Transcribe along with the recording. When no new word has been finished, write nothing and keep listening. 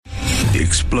The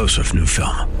explosive new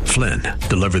film, Flynn,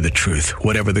 deliver the truth,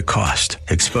 whatever the cost,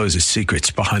 exposes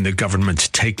secrets behind the government's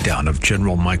takedown of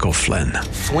General Michael Flynn.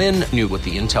 Flynn knew what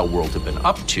the intel world had been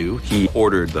up to. He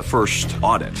ordered the first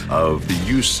audit of the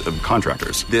use of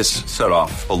contractors. This set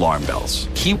off alarm bells.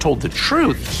 He told the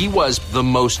truth. He was the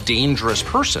most dangerous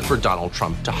person for Donald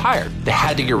Trump to hire. They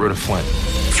had to get rid of Flynn.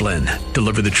 Flynn,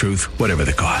 deliver the truth, whatever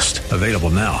the cost. Available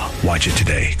now. Watch it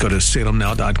today. Go to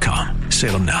salemnow.com.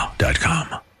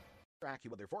 salemnow.com.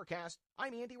 AccuWeather forecast.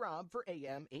 I'm Andy Robb for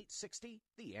AM 860,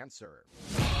 The Answer.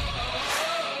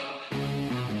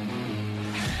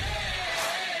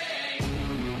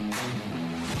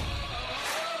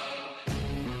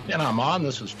 And I'm on.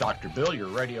 This is Dr. Bill, your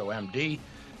radio MD.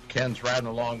 Ken's riding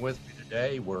along with me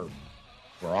today. We're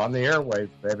on the airwaves,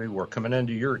 baby. We're coming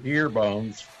into your ear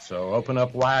bones. So open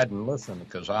up wide and listen,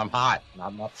 because I'm hot and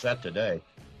I'm upset today.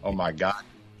 Oh my God!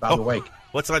 By the way,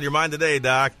 what's on your mind today,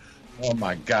 Doc? Oh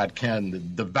my God,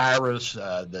 Ken, the virus,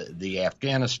 the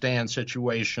Afghanistan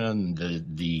situation,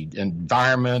 the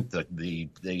environment, the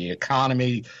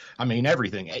economy, I mean,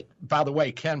 everything. By the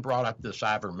way, Ken brought up this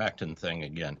ivermectin thing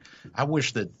again. I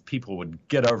wish that people would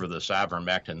get over this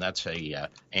ivermectin. That's a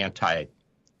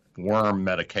anti-worm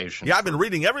medication. Yeah, I've been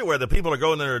reading everywhere that people are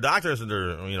going to their doctors and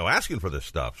they're, asking for this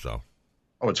stuff. So,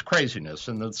 it's craziness.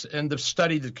 And the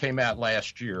study that came out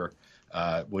last year,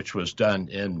 which was done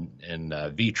in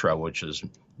vitro, which is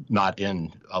not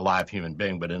in a live human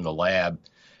being, but in the lab,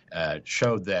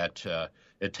 showed that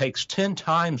it takes 10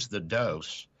 times the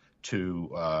dose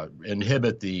to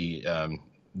inhibit the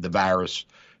virus.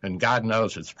 And God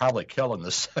knows it's probably killing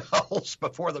the cells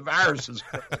before the virus is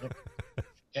killing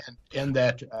it. And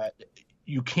that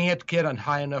you can't get a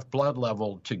high enough blood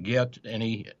level to get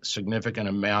any significant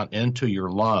amount into your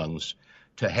lungs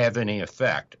to have any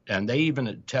effect. And they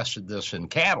even tested this in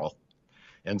cattle.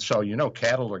 And so,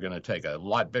 cattle are going to take a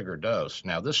lot bigger dose.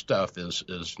 Now, this stuff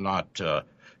is not,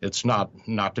 it's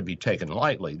not to be taken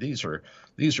lightly. These are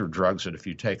drugs that if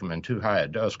you take them in too high a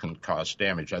dose can cause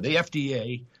damage. Now, the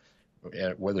FDA,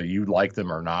 whether you like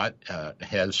them or not,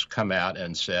 has come out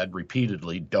and said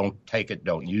repeatedly, don't take it,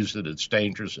 don't use it, it's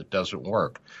dangerous, it doesn't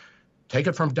work. Take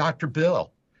it from Dr.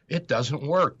 Bill. It doesn't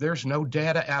work. There's no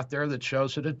data out there that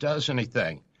shows that it does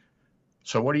anything.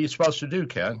 So what are you supposed to do,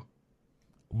 Ken?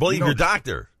 Believe your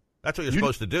doctor. That's what you're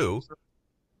supposed to do.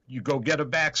 You go get a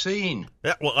vaccine.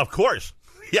 Yeah, well, of course.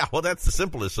 Yeah, well, that's the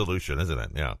simplest solution, isn't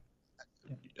it? Yeah.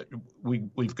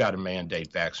 We've got to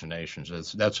mandate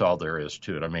vaccinations. That's all there is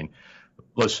to it. I mean,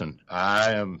 listen,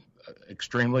 I am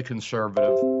extremely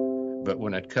conservative, but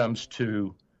when it comes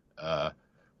to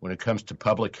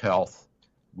public health,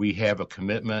 we have a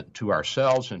commitment to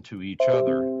ourselves and to each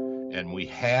other, and we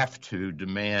have to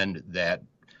demand that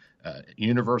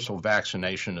universal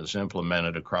vaccination is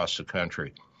implemented across the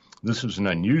country. This is an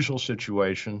unusual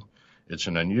situation. It's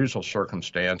an unusual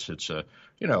circumstance. It's a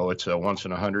once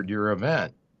in 100-year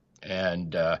event.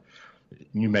 And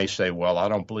you may say, well, I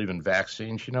don't believe in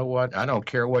vaccines. You know what? I don't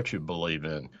care what you believe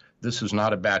in. This is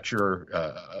not about your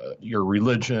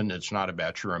religion. It's not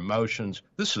about your emotions.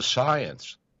 This is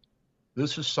science.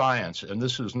 This is science, and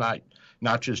this is not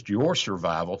just your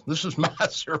survival. This is my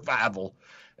survival.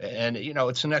 And,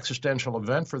 it's an existential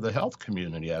event for the health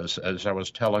community, as I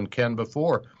was telling Ken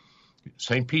before.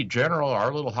 St. Pete General,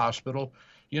 our little hospital,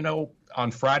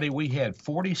 on Friday we had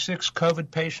 46 COVID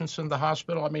patients in the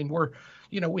hospital. I mean,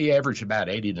 we average about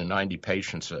 80 to 90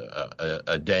 patients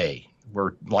a day.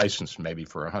 We're licensed maybe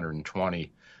for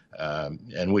 120,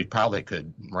 and we probably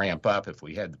could ramp up if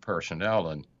we had the personnel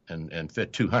and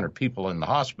fit 200 people in the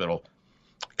hospital.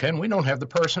 Ken, we don't have the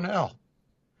personnel.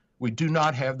 We do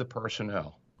not have the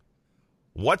personnel.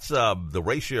 What's the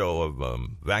ratio of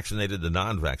vaccinated to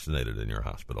non-vaccinated in your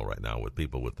hospital right now with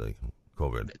people with the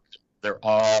COVID? They're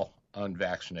all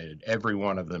unvaccinated. Every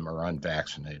one of them are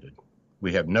unvaccinated.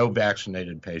 We have no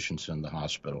vaccinated patients in the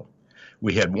hospital.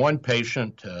 We had one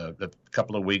patient a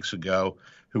couple of weeks ago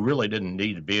who really didn't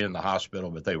need to be in the hospital,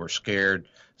 but they were scared.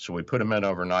 So we put them in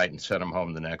overnight and sent them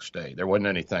home the next day. There wasn't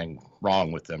anything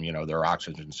wrong with them. Their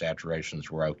oxygen saturations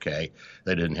were okay.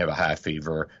 They didn't have a high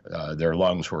fever. Their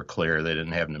lungs were clear. They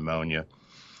didn't have pneumonia.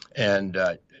 And,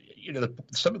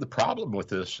 some of the problem with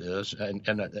this is, and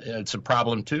it's a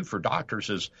problem too for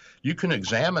doctors, is you can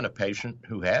examine a patient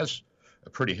who has a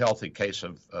pretty healthy case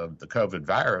of the COVID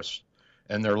virus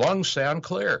and their lungs sound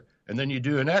clear. And then you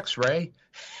do an X-ray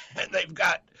and they've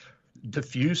got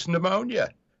diffuse pneumonia.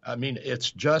 I mean,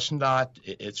 it's just not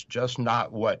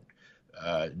what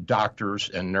doctors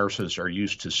and nurses are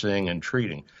used to seeing and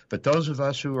treating. But those of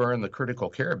us who are in the critical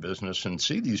care business and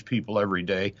see these people every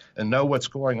day and know what's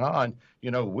going on,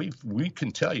 we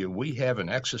can tell you we have an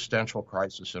existential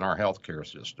crisis in our healthcare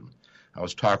system. I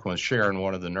was talking with Sharon,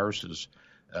 one of the nurses,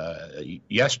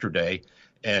 yesterday,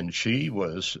 and she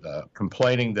was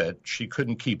complaining that she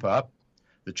couldn't keep up,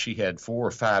 that she had 4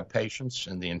 or 5 patients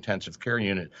in the intensive care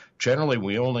unit. Generally,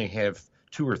 we only have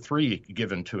 2 or 3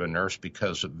 given to a nurse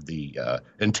because of the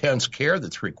intense care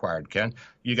that's required, Ken.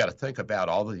 You got to think about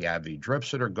all the IV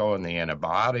drips that are going, the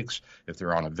antibiotics. If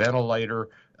they're on a ventilator,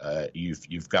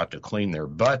 you've got to clean their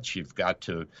butts. You've got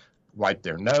to wipe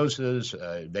their noses.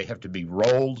 They have to be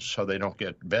rolled so they don't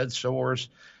get bed sores.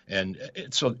 And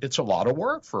it's a lot of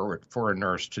work for a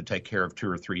nurse to take care of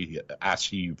 2 or 3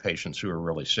 ICU patients who are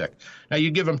really sick. Now, you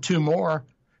give them 2 more,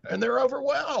 and they're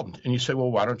overwhelmed. And you say,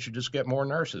 well, why don't you just get more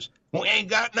nurses? We ain't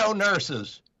got no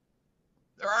nurses.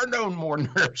 There are no more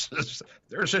nurses.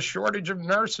 There's a shortage of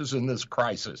nurses in this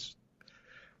crisis.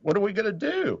 What are we going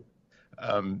to do?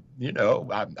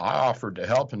 I offered to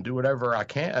help and do whatever I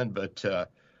can, but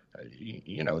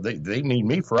they need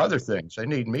me for other things. They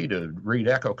need me to read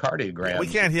echocardiograms. We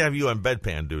can't have you on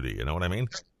bedpan duty. You know what I mean?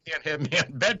 Can't have me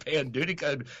on bedpan duty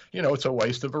because, it's a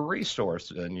waste of a resource.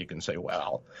 And you can say,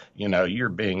 well, you're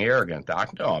being arrogant,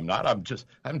 Doc. No, I'm not.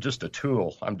 I'm just a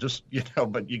tool. I'm just,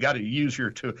 but you got to use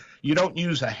your tool. You don't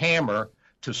use a hammer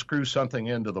to screw something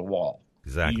into the wall.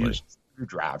 Exactly. You use a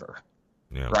screwdriver.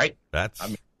 Yeah. Right?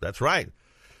 That's right.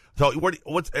 So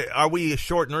are we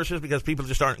short nurses because people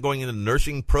just aren't going into the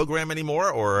nursing program anymore,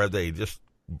 or are they just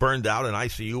burned out in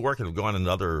ICU work and have gone in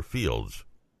other fields?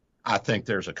 I think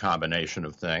there's a combination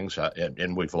of things,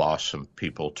 and we've lost some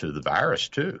people to the virus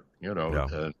too,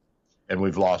 and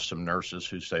we've lost some nurses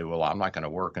who say, well, I'm not going to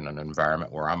work in an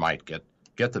environment where I might get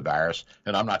the virus,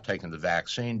 and I'm not taking the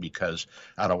vaccine because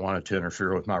I don't want it to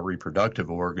interfere with my reproductive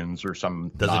organs or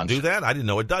some Does it do that? I didn't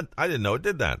know it did. I didn't know it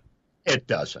did that. It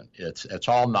doesn't. It's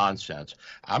all nonsense.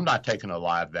 I'm not taking a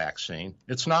live vaccine.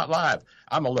 It's not live.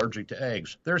 I'm allergic to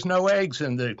eggs. There's no eggs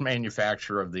in the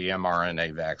manufacture of the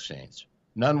mRNA vaccines.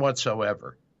 None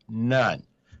whatsoever. None.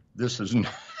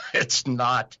 It's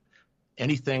not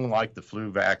anything like the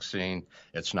flu vaccine.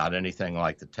 It's not anything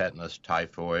like the tetanus,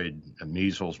 typhoid,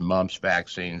 measles, mumps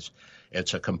vaccines.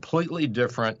 It's a completely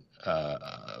different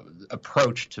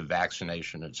approach to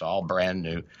vaccination. It's all brand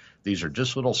new. These are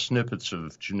just little snippets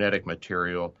of genetic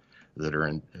material that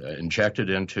are injected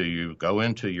into you, go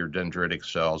into your dendritic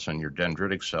cells, and your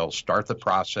dendritic cells start the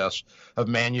process of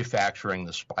manufacturing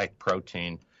the spike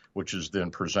protein, which is then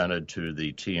presented to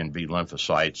the T and B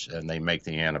lymphocytes, and they make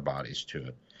the antibodies to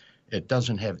it. It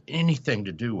doesn't have anything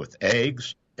to do with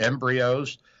eggs,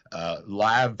 embryos,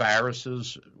 live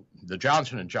viruses. The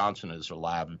Johnson & Johnson is a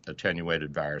live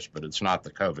attenuated virus, but it's not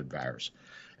the COVID virus.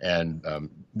 And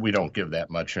we don't give that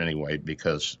much anyway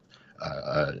because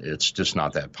it's just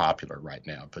not that popular right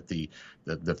now. But the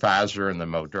Pfizer and the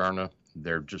Moderna,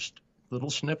 they're just little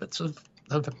snippets of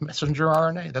messenger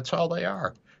RNA. That's all they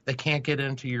are. They can't get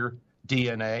into your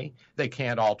DNA. They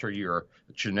can't alter your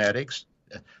genetics.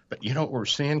 But you know what we're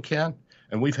seeing, Ken?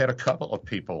 And we've had a couple of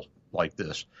people like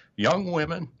this. Young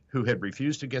women who had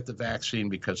refused to get the vaccine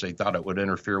because they thought it would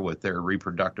interfere with their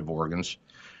reproductive organs.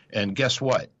 And guess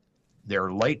what?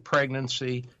 They're late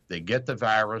pregnancy, they get the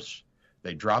virus,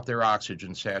 they drop their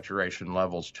oxygen saturation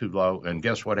levels too low, and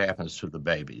guess what happens to the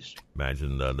babies?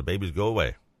 Imagine the babies go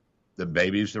away. The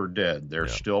babies are dead. They're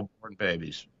stillborn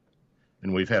babies.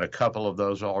 And we've had a couple of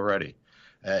those already.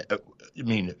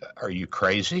 Are you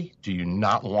crazy? Do you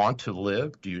not want to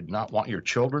live? Do you not want your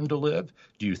children to live?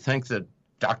 Do you think that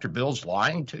Dr. Bill's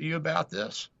lying to you about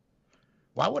this?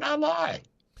 Why would I lie?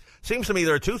 Seems to me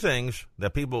there are 2 things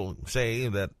that people say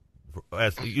that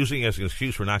using as an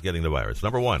excuse for not getting the virus.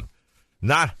 Number 1,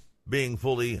 not being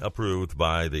fully approved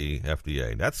by the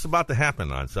FDA. That's about to happen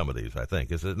on some of these, I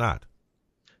think, is it not?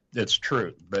 It's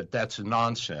true, but that's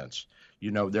nonsense.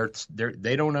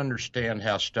 They don't understand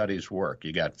how studies work.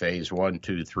 You got phase 1,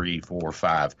 2, 3, 4,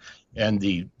 5, and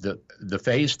the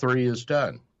phase 3 is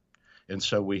done. And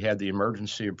so we had the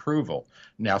emergency approval.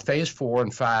 Now, phase 4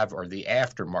 and 5 are the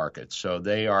aftermarket. So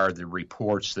they are the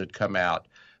reports that come out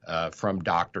from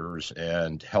doctors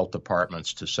and health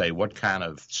departments to say what kind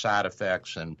of side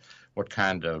effects and what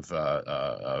kind of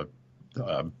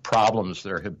problems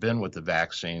there have been with the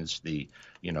vaccines.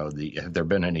 Have there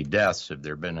been any deaths? Have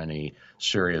there been any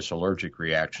serious allergic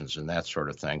reactions and that sort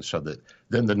of thing? So that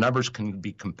then the numbers can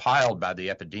be compiled by the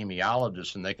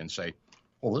epidemiologists and they can say,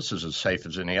 well, this is as safe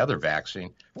as any other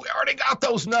vaccine. We already got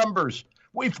those numbers.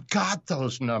 We've got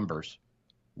those numbers.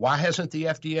 Why hasn't the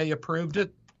FDA approved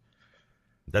it?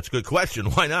 That's a good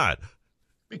question. Why not?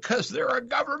 Because they're a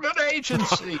government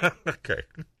agency. Okay.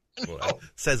 Well,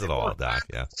 says it all, Doc,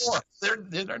 yeah.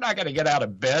 They're not going to get out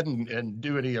of bed and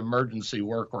do any emergency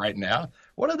work right now.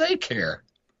 What do they care?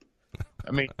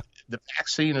 I mean, the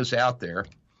vaccine is out there,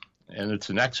 and it's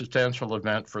an existential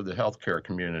event for the healthcare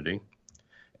community.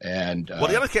 And well,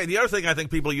 the other thing I think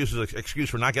people use as an excuse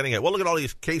for not getting it, well, look at all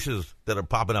these cases that are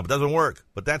popping up. It doesn't work.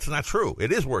 But that's not true.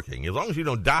 It is working. As long as you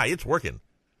don't die, it's working.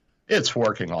 It's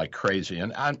working like crazy.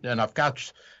 And I've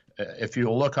got, if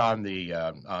you look on the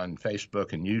on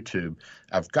Facebook and YouTube,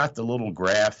 I've got the little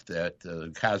graph that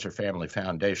the Kaiser Family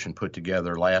Foundation put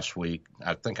together last week.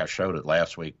 I think I showed it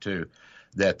last week, too,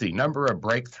 that the number of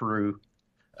breakthrough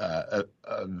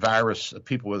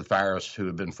people with virus who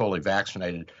have been fully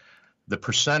vaccinated, the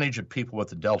percentage of people with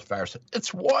the Delta virus,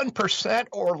 it's 1%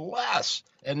 or less,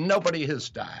 and nobody has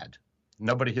died.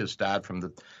 Nobody has died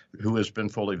who has been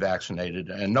fully vaccinated,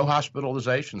 and no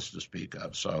hospitalizations to speak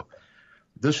of. So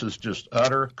this is just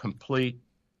utter, complete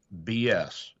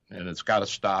BS, and it's got to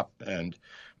stop. And,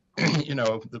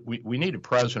 we need a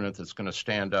president that's going to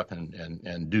stand up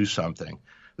and do something.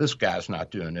 This guy's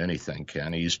not doing anything,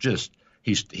 Ken.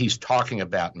 He's talking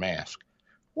about masks.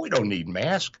 We don't need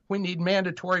masks. We need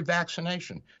mandatory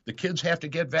vaccination. The kids have to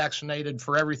get vaccinated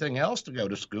for everything else to go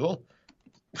to school.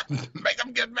 Make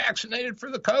them get vaccinated for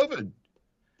the COVID.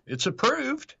 It's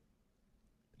approved.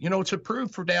 It's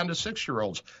approved for down to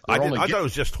 6-year-olds. I thought it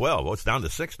was just 12. Well, it's down to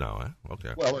 6 now, huh?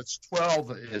 Okay. Well, it's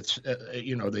 12. It's, the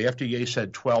FDA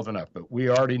said 12 and up, but we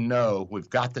already know, we've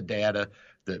got the data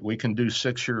that we can do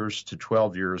 6 years to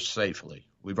 12 years safely.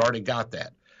 We've already got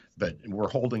that, but we're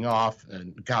holding off,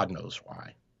 and God knows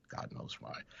why. God knows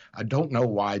why. I don't know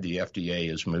why the FDA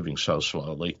is moving so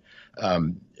slowly.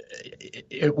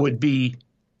 It would be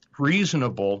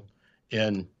reasonable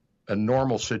in a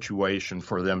normal situation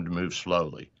for them to move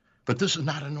slowly, but this is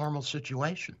not a normal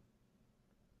situation.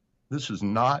 This is a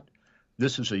unique.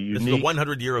 This is a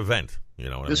 100-year event. You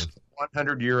know what this I mean?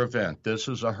 Is a 100-year event. This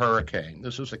is a hurricane.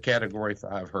 This is a Category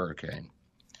 5 hurricane,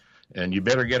 and you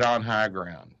better get on high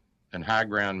ground. And high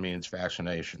ground means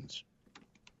vaccinations.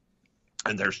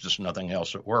 And there's just nothing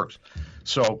else that works.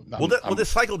 So will this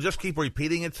cycle just keep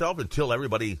repeating itself until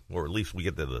everybody, or at least we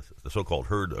get the so-called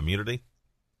herd immunity?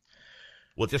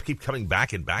 Will it just keep coming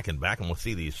back and back and back, and we'll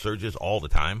see these surges all the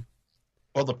time?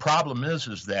 Well, the problem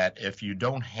is that if you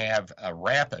don't have a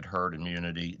rapid herd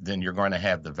immunity, then you're going to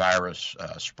have the virus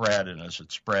spread, and as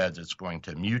it spreads, it's going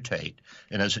to mutate.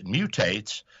 And as it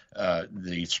mutates,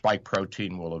 the spike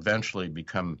protein will eventually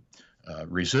become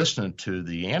resistant to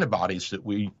the antibodies that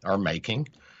we are making.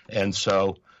 And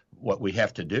so what we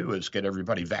have to do is get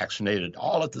everybody vaccinated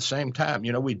all at the same time.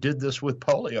 We did this with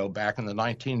polio back in the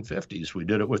 1950s. We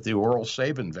did it with the oral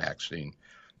Sabin vaccine.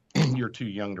 You're too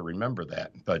young to remember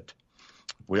that. But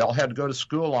we all had to go to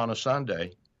school on a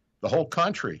Sunday, the whole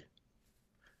country.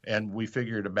 And we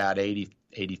figured about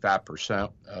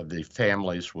 85% of the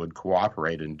families would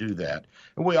cooperate and do that.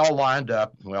 And we all lined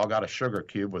up, and we all got a sugar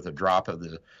cube with a drop of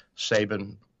the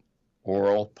Sabin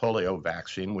oral polio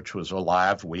vaccine, which was a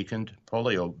live weakened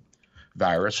polio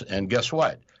virus. And guess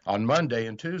what? On Monday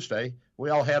and Tuesday, we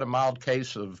all had a mild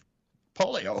case of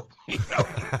polio.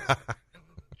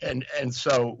 And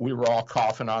so we were all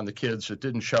coughing on the kids that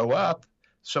didn't show up.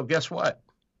 So guess what?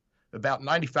 About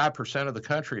 95% of the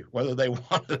country, whether they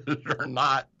wanted it or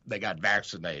not, they got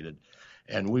vaccinated.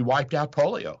 And we wiped out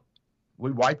polio.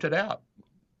 We wiped it out.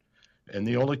 And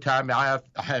the only time I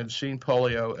have seen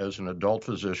polio as an adult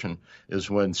physician is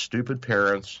when stupid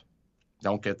parents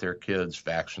don't get their kids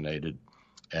vaccinated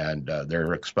and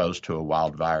they're exposed to a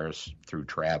wild virus through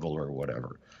travel or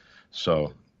whatever.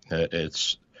 So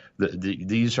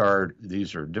these are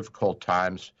difficult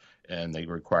times, and they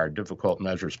require difficult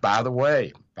measures. By the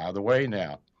way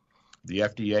now, the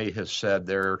FDA has said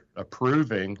they're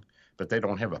approving, but they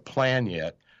don't have a plan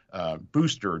yet,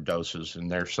 booster doses,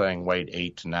 and they're saying wait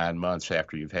 8 to 9 months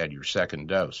after you've had your second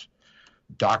dose.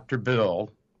 Dr. Bill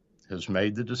has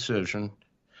made the decision.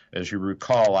 As you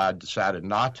recall, I decided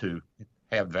not to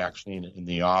have vaccine in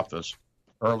the office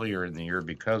earlier in the year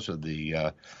because of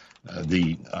the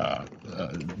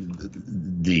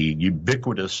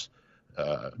ubiquitous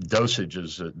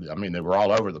dosages. I mean, they were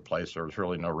all over the place. There was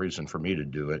really no reason for me to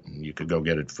do it, and you could go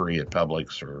get it free at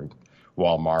Publix or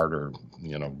Walmart, or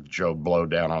Joe Blow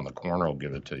down on the corner will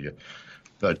give it to you.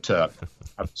 But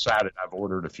I've decided I've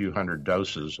ordered a few hundred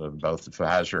doses of both the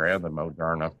Pfizer and the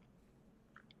Moderna,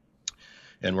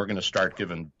 and we're going to start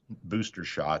giving booster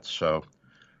shots. So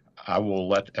I will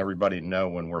let everybody know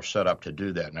when we're set up to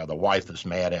do that. Now, the wife is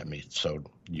mad at me, so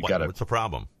you got to. What's the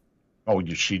problem? Oh,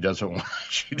 she doesn't want.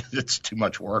 It's too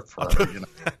much work for her.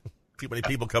 Too many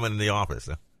people coming in the office.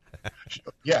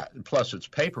 Yeah, plus it's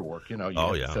paperwork. You have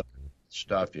to fill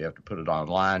stuff. You have to put it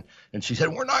online. And she said,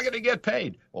 we're not going to get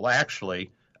paid. Well,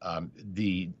 actually,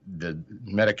 the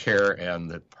Medicare and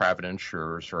the private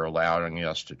insurers are allowing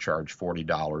us to charge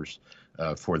 $40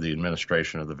 for the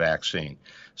administration of the vaccine.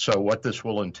 So what this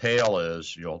will entail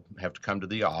is you'll have to come to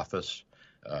the office.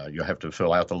 You'll have to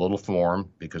fill out the little form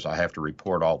because I have to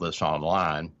report all this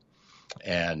online.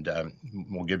 And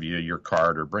we'll give you your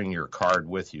card or bring your card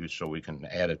with you so we can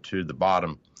add it to the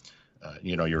bottom,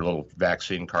 your little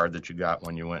vaccine card that you got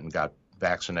when you went and got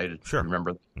vaccinated. Sure.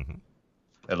 Remember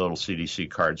that little CDC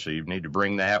card? So you need to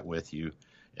bring that with you,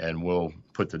 and we'll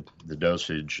put the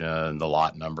dosage and the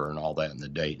lot number and all that and the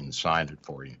date and sign it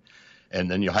for you. And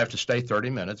then you'll have to stay 30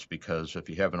 minutes because if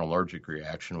you have an allergic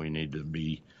reaction, we need to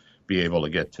be able to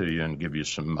get to you and give you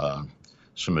some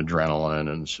adrenaline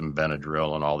and some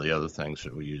Benadryl and all the other things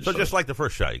that we use. So just like the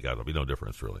first shot you got, it'll be no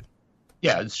difference, really.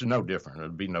 Yeah, it's no different.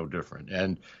 It'll be no different.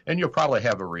 And you'll probably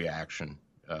have a reaction,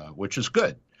 which is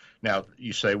good. Now,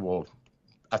 you say, well,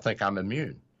 I think I'm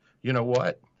immune. You know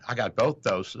what? I got both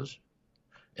doses,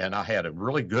 and I had a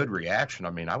really good reaction.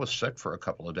 I mean, I was sick for a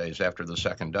couple of days after the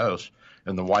second dose,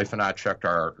 and the wife and I checked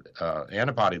our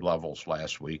antibody levels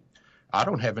last week. I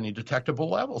don't have any detectable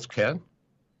levels, Ken.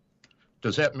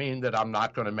 Does that mean that I'm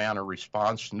not going to mount a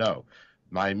response? No.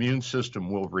 My immune system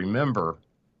will remember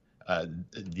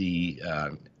the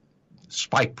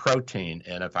spike protein,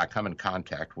 and if I come in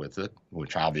contact with it,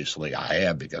 which obviously I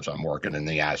have because I'm working in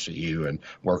the ICU and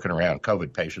working around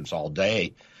COVID patients all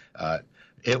day,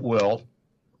 it will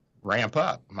ramp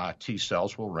up. My T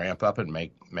cells will ramp up and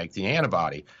make the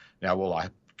antibody. Now, will I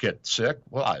get sick?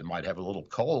 Well, I might have a little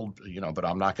cold, but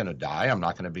I'm not going to die. I'm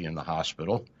not going to be in the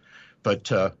hospital.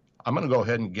 But I'm going to go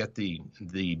ahead and get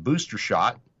the booster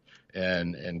shot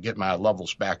and get my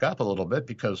levels back up a little bit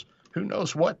because who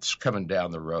knows what's coming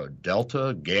down the road?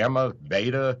 Delta, Gamma,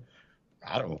 Beta,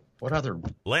 I don't know. What other?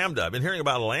 Lambda. I've been hearing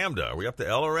about Lambda. Are we up to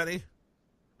L already?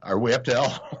 Are we up to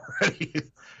L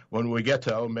already? When we get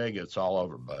to Omega, it's all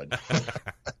over, bud.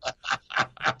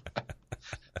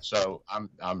 So I'm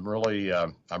going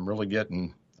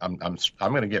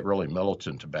to get really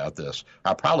militant about this.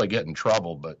 I'll probably get in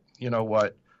trouble, but you know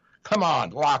what? Come on,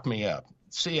 lock me up.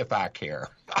 See if I care.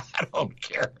 I don't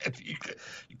care if you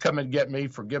come and get me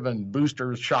for giving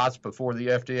booster shots before the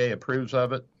FDA approves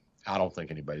of it. I don't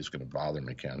think anybody's going to bother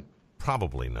me, Ken.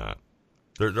 Probably not.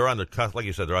 They're on the cusp, like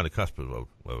you said. They're on the cusp of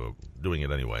doing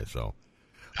it anyway. So,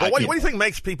 but what do you think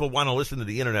makes people want to listen to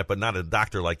the internet, but not a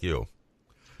doctor like you?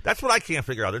 That's what I can't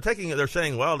figure out. They're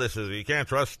saying, well, you can't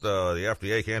trust the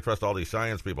FDA, can't trust all these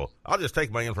science people. I'll just take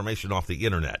my information off the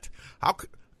internet.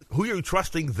 Who are you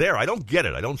trusting there? I don't get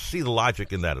it. I don't see the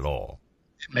logic in that at all.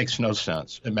 It makes no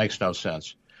sense. It makes no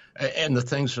sense. And the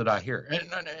things that I hear,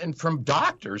 and from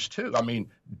doctors too. I mean,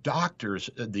 doctors,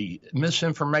 the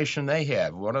misinformation they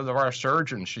have. One of our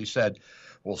surgeons, she said,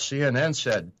 well, CNN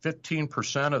said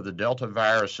 15% of the Delta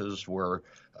viruses were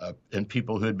in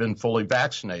people who had been fully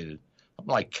vaccinated. I'm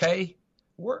like, Kay,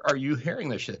 where are you hearing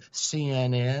this shit?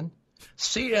 CNN?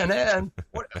 CNN?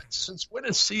 Since when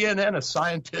is CNN a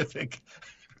scientific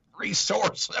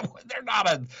resource?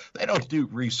 They don't do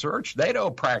research. They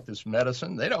don't practice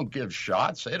medicine. They don't give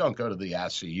shots. They don't go to the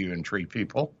ICU and treat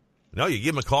people. No, you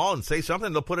give them a call and say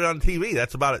something, they'll put it on TV.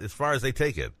 That's about it as far as they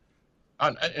take it.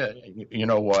 You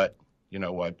know what?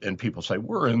 And people say,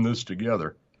 we're in this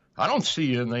together. I don't see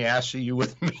you in the ICU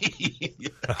with me.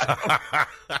 I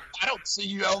don't see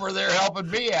you over there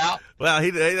helping me out. Well, he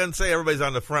didn't say everybody's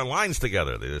on the front lines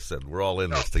together. They just said, we're all in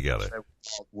this together.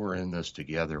 We're in this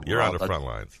together. You're on the front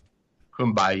lines.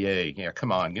 Kumbaya. Yeah,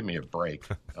 come on, give me a break.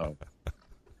 What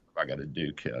I got to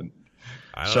do, Ken?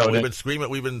 I don't know.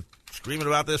 We've been screaming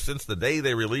about this since the day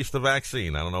they released the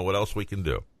vaccine. I don't know what else we can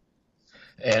do.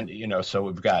 And, so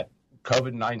we've got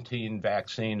COVID-19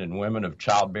 vaccine in women of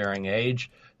childbearing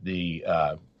age. The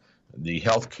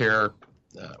healthcare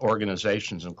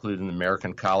organizations, including the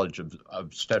American College of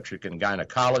Obstetric and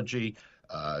Gynecology,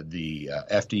 the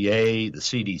FDA, the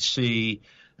CDC,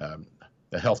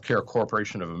 the Healthcare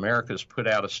Corporation of America has put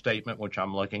out a statement, which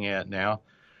I'm looking at now.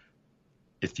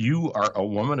 If you are a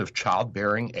woman of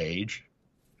childbearing age,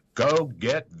 go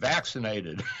get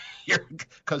vaccinated.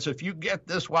 Because if you get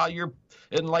this while you're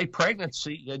in late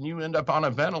pregnancy and you end up on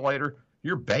a ventilator,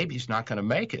 your baby's not going to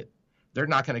make it. They're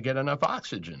not going to get enough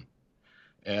oxygen.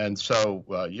 And so,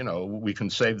 we can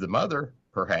save the mother,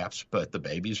 perhaps, but the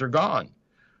babies are gone.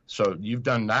 So you've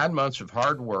done 9 months of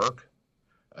hard work.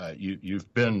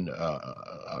 You've been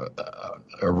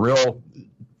a real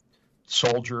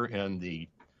soldier in the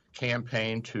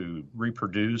campaign to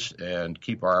reproduce and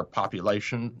keep our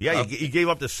population. Yeah, you gave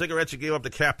up the cigarettes, you gave up the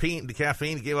caffeine,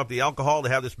 you gave up the alcohol to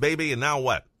have this baby, and now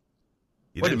what?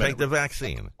 You didn't take the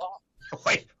vaccine.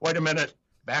 Wait a minute.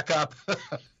 Back up.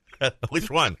 Which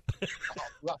one?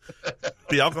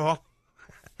 The alcohol?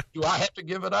 Do I have to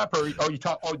give it up, or you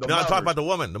talk? Oh, the no, I'm talking about the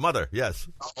woman, the mother. Yes.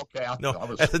 Oh, okay.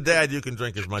 As a dad, you can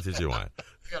drink as much as you want.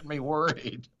 Got me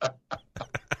worried.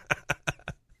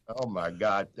 Oh my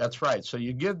God, that's right. So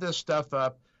you give this stuff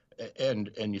up, and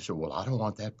you say, "Well, I don't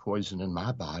want that poison in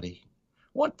my body."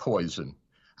 What poison?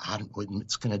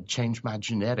 It's going to change my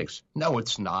genetics. No,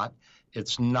 it's not.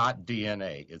 It's not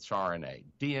DNA. It's RNA.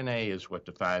 DNA is what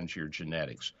defines your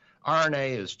genetics.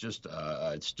 RNA is just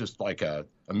it's just like a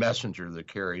messenger that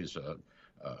carries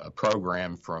a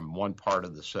program from one part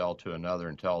of the cell to another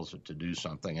and tells it to do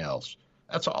something else.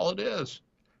 That's all it is.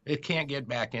 It can't get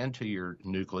back into your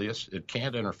nucleus. It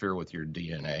can't interfere with your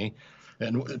DNA.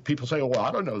 And people say, well,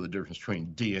 I don't know the difference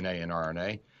between DNA and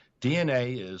RNA.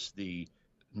 DNA is the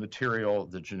material,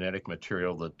 the genetic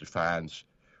material that defines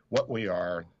what we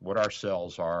are, what our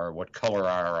cells are, what color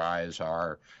our eyes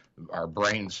are, our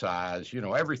brain size,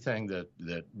 everything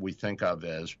that we think of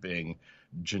as being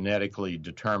genetically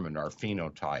determined, our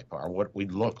phenotype, what we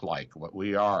look like, what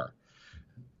we are.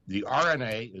 The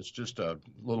RNA is just a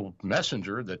little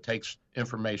messenger that takes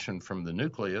information from the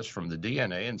nucleus, from the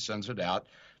DNA, and sends it out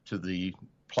to the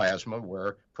plasma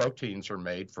where proteins are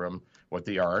made from what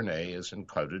the RNA is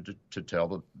encoded to tell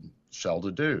the cell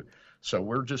to do. So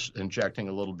we're just injecting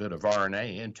a little bit of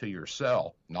RNA into your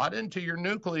cell, not into your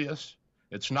nucleus.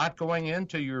 It's not going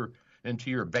into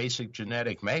your basic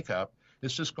genetic makeup.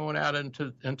 It's just going out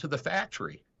into the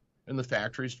factory. And the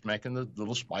factory's making the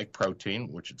little spike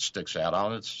protein, which it sticks out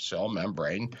on its cell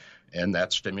membrane, and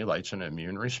that stimulates an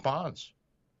immune response.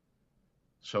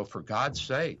 So for God's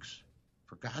sakes,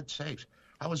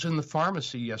 I was in the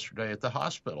pharmacy yesterday at the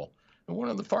hospital, and one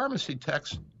of the pharmacy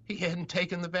techs, he hadn't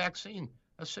taken the vaccine.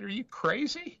 I said, are you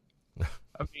crazy?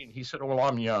 He said, well,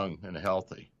 I'm young and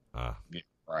healthy. Yeah,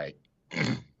 right.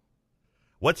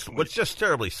 What's just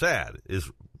terribly sad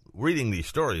is reading these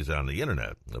stories on the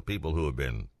internet of people who have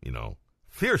been,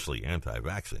 fiercely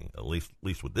anti-vaccine, at least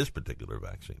with this particular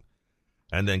vaccine,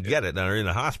 and then get it and are in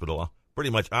the hospital pretty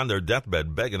much on their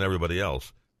deathbed begging everybody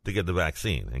else to get the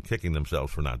vaccine and kicking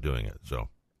themselves for not doing it. So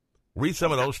read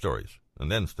some of those stories and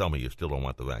then tell me you still don't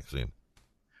want the vaccine.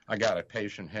 I got a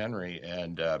patient, Henry,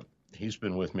 and he's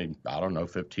been with me,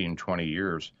 15, 20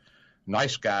 years.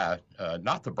 Nice guy,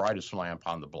 not the brightest lamp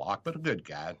on the block, but a good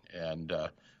guy. And,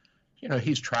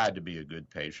 he's tried to be a good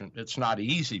patient. It's not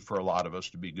easy for a lot of us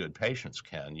to be good patients,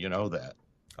 Ken. You know that.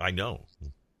 I know.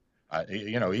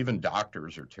 Even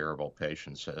doctors are terrible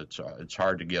patients. It's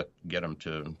hard to get them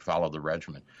to follow the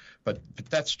regimen. But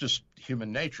that's just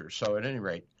human nature. So at any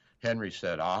rate, Henry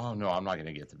said, oh, no, I'm not going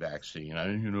to get the vaccine. I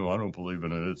don't believe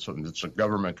in it. It's a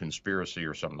government conspiracy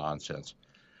or some nonsense.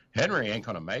 Henry ain't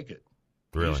going to make it.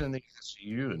 Really? He's in the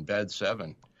ICU in bed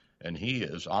 7, and he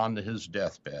is on his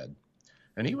deathbed.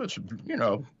 And he was,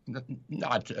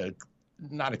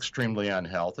 not extremely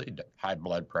unhealthy, high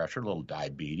blood pressure, a little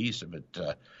diabetes,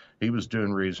 but he was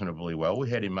doing reasonably well. We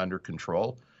had him under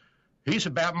control. He's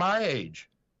about my age.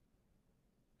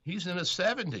 He's in his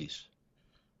 70s.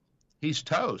 He's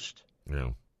toast.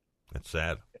 Yeah, it's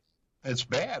sad. It's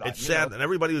bad. It's sad. And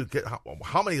everybody would get,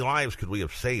 how many lives could we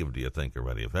have saved, do you think,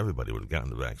 already, if everybody would have gotten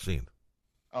the vaccine?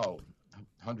 Oh,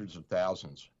 hundreds of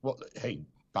thousands. Well, hey,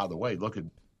 by the way, look at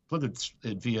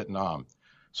Vietnam.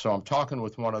 So I'm talking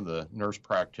with one of the nurse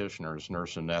practitioners,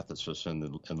 nurse anesthetist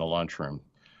in the lunchroom.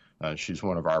 She's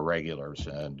one of our regulars,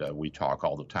 and we talk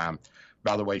all the time.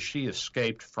 By the way, she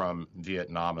escaped from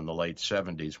Vietnam in the late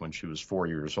 70s when she was 4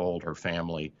 years old. Her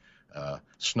family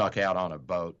snuck out on a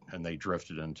boat, and they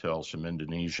drifted until some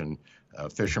Indonesian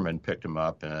fishermen picked them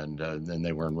up, and then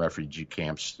they were in refugee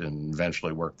camps and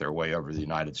eventually worked their way over to the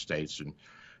United States. And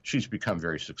she's become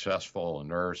very successful, a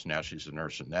nurse. Now she's a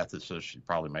nurse anesthetist. She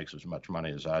probably makes as much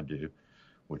money as I do,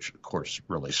 which, of course,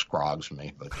 really scrogs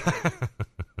me. But,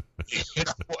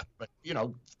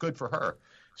 good for her.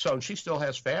 So she still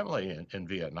has family in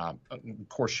Vietnam. Of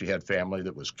course, she had family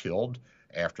that was killed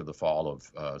after the fall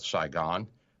of Saigon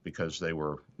because they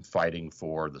were fighting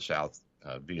for the South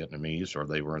Vietnamese, or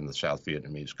they were in the South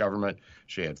Vietnamese government.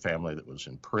 She had family that was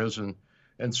in prison.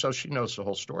 And so she knows the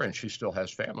whole story, and she still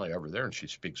has family over there, and she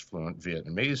speaks fluent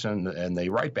Vietnamese, and they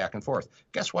write back and forth.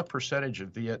 Guess what percentage of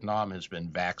Vietnam has been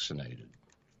vaccinated?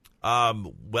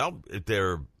 Well,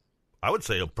 I would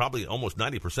say probably almost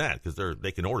 90% because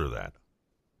they can order that.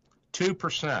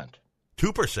 2%.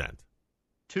 2%?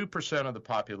 2% of the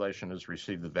population has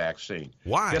received the vaccine.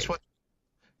 Why? Guess what?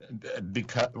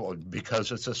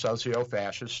 Because it's a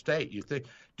socio-fascist state.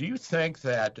 Do you think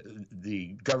that the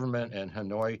government in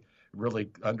Hanoi really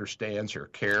understands or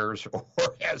cares or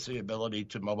has the ability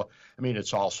to mobilize? I mean,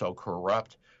 it's also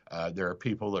corrupt. There are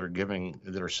people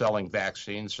that are selling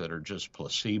vaccines that are just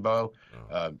placebo.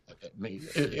 I mean,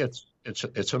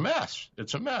 it's a mess.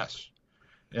 It's a mess.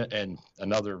 And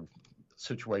another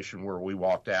situation where we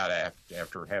walked out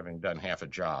after having done half a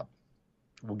job.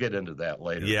 We'll get into that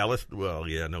later. Yeah,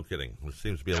 no kidding. There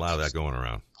seems to be a lot of that going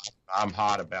around. I'm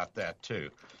hot about that,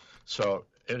 too. So,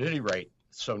 at any rate,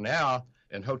 now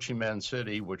in Ho Chi Minh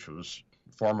City, which was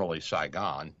formerly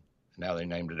Saigon, now they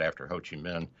named it after Ho Chi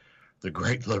Minh, the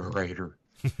great liberator.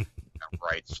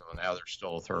 Right, so now they're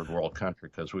still a third world country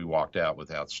because we walked out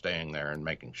without staying there and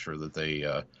making sure that they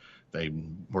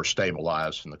were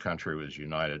stabilized and the country was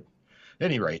united. At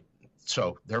any rate,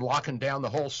 so they're locking down the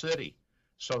whole city.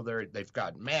 So they've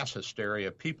got mass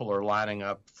hysteria. People are lining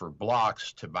up for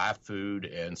blocks to buy food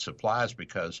and supplies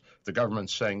because the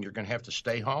government's saying you're going to have to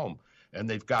stay home. And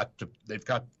they've got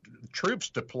troops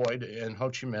deployed in Ho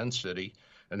Chi Minh City,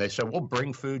 and they said, "We'll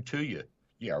bring food to you."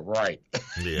 Yeah, right.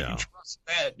 Yeah. You trust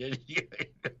that?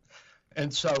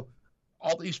 And so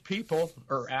all these people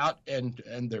are out, and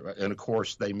of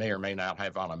course they may or may not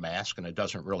have on a mask, and it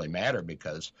doesn't really matter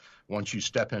because once you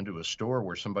step into a store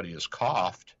where somebody has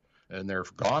coughed and they're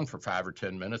gone for 5 or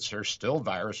 10 minutes, there's still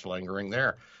virus lingering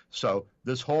there. So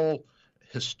this whole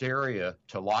hysteria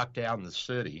to lock down the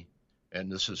city,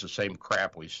 and this is the same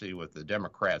crap we see with the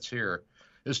Democrats here,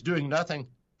 is doing nothing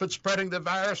but spreading the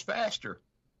virus faster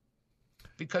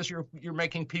because you're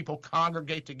making people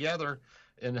congregate together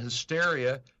in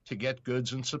hysteria to get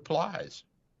goods and supplies.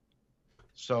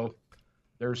 So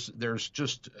there's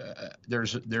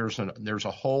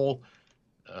a whole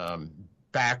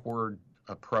backward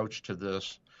approach to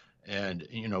this, and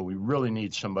we really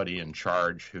need somebody in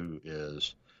charge who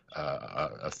is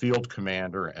a field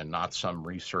commander and not some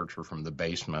researcher from the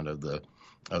basement of the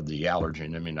allergy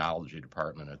and immunology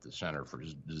department at the Center for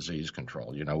Disease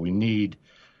Control. You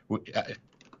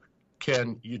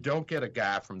don't get a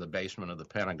guy from the basement of the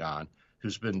Pentagon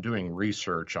who's been doing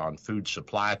research on food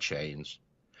supply chains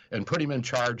and put him in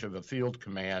charge of a field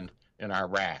command in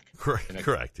Iraq.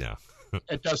 Correct, yeah.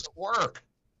 It doesn't work.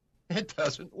 It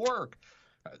doesn't work.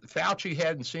 Fauci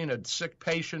hadn't seen a sick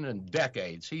patient in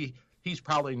decades. He's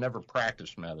probably never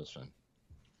practiced medicine.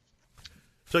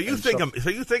 So you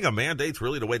think a mandate's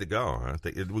really the way to go? Huh?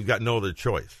 We've got no other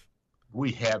choice.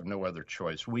 We have no other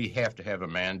choice. We have to have a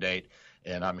mandate,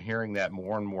 and I'm hearing that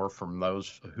more and more from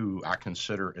those who I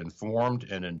consider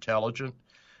informed and intelligent.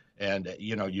 And,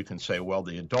 you can say, well,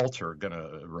 the adults are going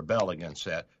to rebel against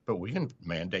that, but we can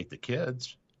mandate the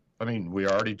kids. I mean, we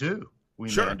already do.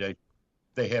 We mandate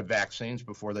they have vaccines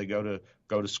before they go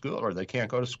to school, or they can't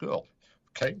go to school.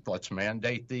 Okay, let's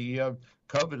mandate the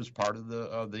COVID as part of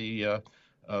the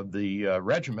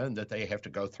regimen that they have to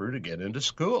go through to get into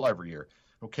school every year.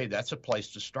 Okay, that's a place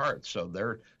to start. So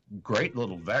they're great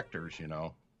little vectors,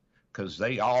 because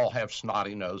they all have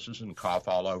snotty noses and cough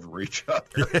all over each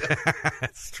other.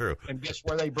 That's true. And guess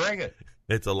where they bring it?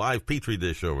 It's a live petri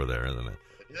dish over there, isn't it?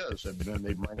 It is, and then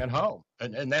they bring it home,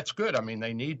 and that's good. I mean,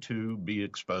 they need to be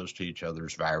exposed to each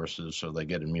other's viruses so they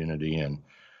get immunity, and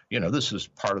this is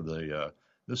part of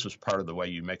the way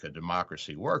you make a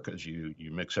democracy work, is you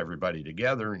mix everybody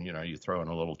together, and you throw in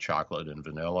a little chocolate and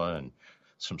vanilla and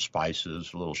some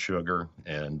spices, a little sugar,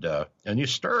 and you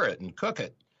stir it and cook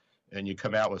it, and you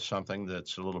come out with something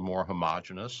that's a little more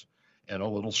homogeneous and a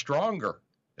little stronger,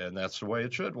 and that's the way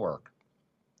it should work.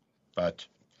 But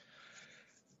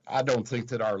I don't think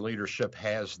that our leadership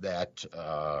has that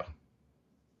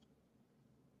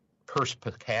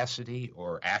perspicacity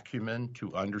or acumen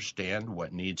to understand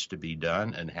what needs to be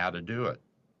done and how to do it.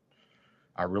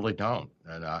 I really don't.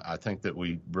 And I think that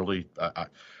we really,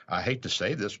 I hate to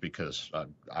say this because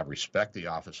I respect the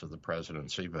office of the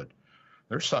presidency, but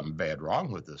there's something bad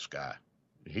wrong with this guy.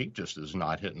 He just is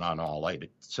not hitting on all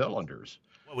 8 cylinders.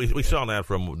 Well, we saw that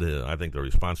from the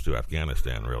response to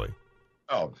Afghanistan, really.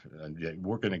 Oh,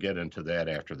 we're going to get into that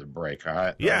after the break. All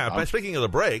right? Yeah, but speaking of the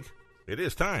break, it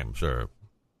is time, sir.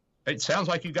 It sounds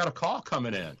like you got a call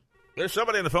coming in. There's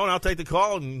somebody on the phone. I'll take the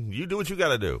call, and you do what you got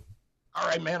to do. All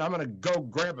right, man, I'm going to go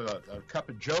grab a cup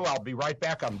of Joe. I'll be right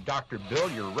back. I'm Dr.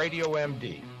 Bill, your radio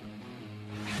MD.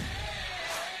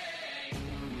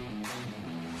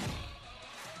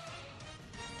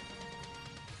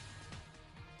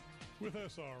 With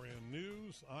SRN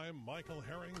News, I'm Michael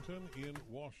Harrington in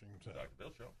Washington. Dr.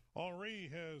 Bill Show. Henri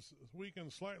has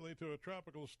weakened slightly to a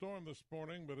tropical storm this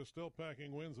morning, but is still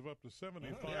packing winds of up to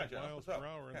 75 miles per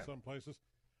hour in some places.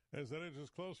 As it edges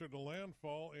closer to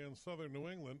landfall in southern New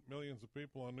England, millions of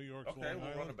people on New York's Long we'll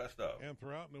run Island the best of. and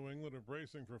throughout New England are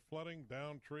bracing for flooding,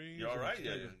 down trees, You all right? and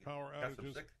extended power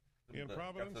outages. In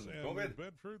Providence and New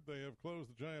Bedford, they have closed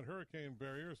the giant hurricane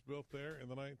barriers built there in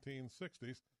the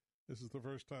 1960s. This is the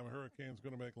first time a hurricane is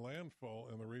going to make landfall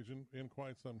in the region in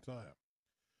quite some time.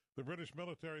 The British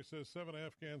military says 7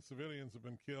 Afghan civilians have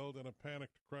been killed in a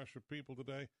panicked crush of people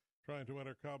today trying to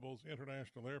enter Kabul's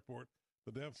international airport.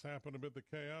 The deaths happened amid the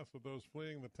chaos of those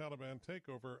fleeing the Taliban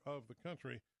takeover of the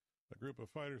country. A group of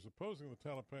fighters opposing the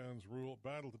Taliban's rule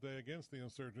battled today against the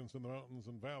insurgents in the mountains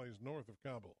and valleys north of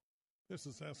Kabul. This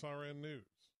is SRN News.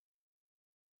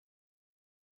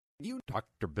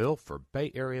 Dr. Bill for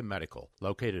Bay Area Medical,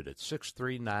 located at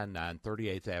 6399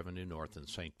 38th Avenue North in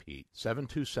St. Pete,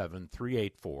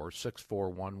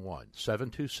 727-384-6411,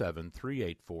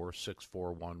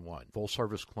 727-384-6411.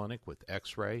 Full-service clinic with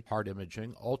x-ray, heart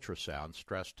imaging, ultrasound,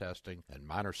 stress testing, and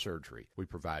minor surgery. We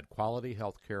provide quality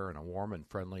health care in a warm and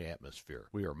friendly atmosphere.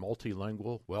 We are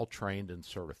multilingual, well-trained, and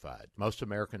certified. Most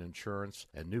American insurance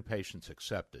and new patients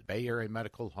accepted. Bay Area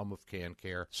Medical, home of Can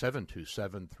Care,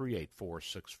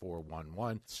 727-384-6411.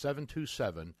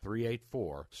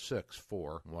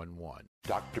 727-384-6411.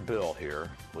 Dr. Bill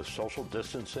here. With social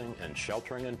distancing and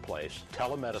sheltering in place,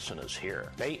 telemedicine is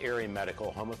here. Bay Area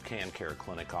Medical Home of Can Care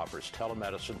Clinic offers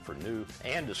telemedicine for new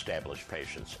and established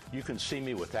patients. You can see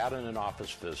me without an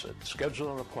in-office visit.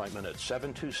 Schedule an appointment at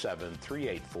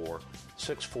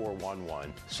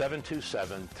 727-384-6411,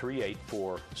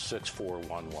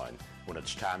 727-384-6411. When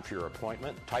it's time for your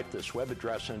appointment, type this web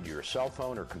address into your cell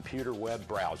phone or computer web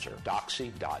browser,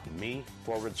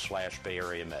 doxy.me/Bay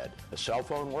Area Med. A cell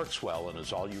phone works well and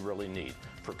is all you really need.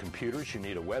 For computers, you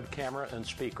need a web camera and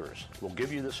speakers. We'll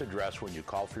give you this address when you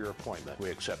call for your appointment. We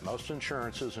accept most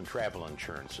insurances and travel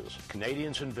insurances.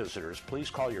 Canadians and visitors, please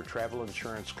call your travel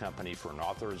insurance company for an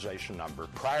authorization number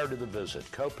prior to the visit.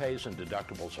 Copays and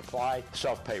deductibles apply.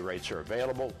 Self-pay rates are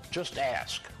available. Just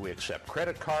ask. We accept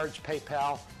credit cards,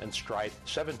 PayPal, and Stripe.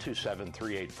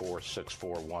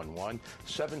 727-384-6411,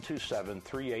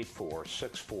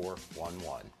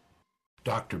 727-384-6411.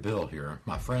 Dr. Bill here.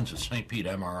 My friends at St. Pete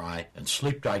MRI and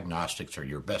Sleep Diagnostics are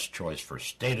your best choice for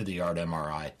state-of-the-art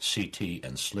MRI, CT,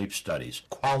 and sleep studies.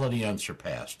 Quality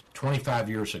unsurpassed. 25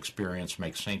 years experience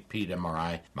makes St. Pete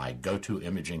MRI my go-to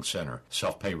imaging center.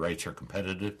 Self-pay rates are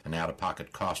competitive and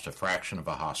out-of-pocket cost a fraction of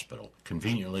a hospital.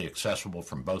 Conveniently accessible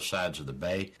from both sides of the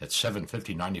bay at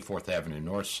 750 94th Avenue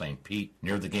North, St. Pete,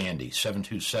 near the Gandy.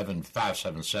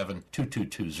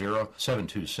 727-577-2220,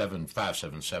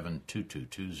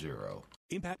 727-577-2220.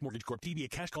 Impact Mortgage Corp. DBA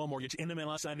Cash Call Mortgage.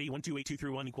 NMLS ID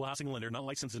 128231. Equal housing lender. Not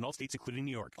licensed in all states, including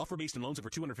New York. Offer based on loans over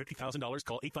 $250,000.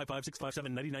 Call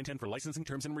 855-657-9910 for licensing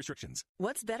terms and restrictions.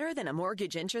 What's better than a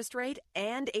mortgage interest rate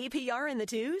and APR in the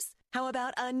twos? How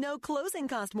about a no closing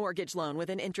cost mortgage loan with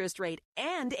an interest rate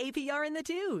and APR in the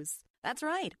twos? That's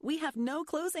right. We have no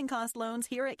closing cost loans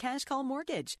here at Cash Call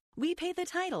Mortgage. We pay the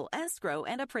title, escrow,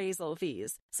 and appraisal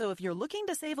fees. So if you're looking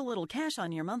to save a little cash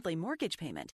on your monthly mortgage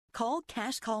payment, call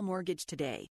Cash Call Mortgage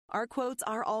today. Our quotes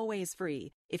are always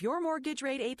free. If your mortgage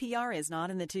rate APR is not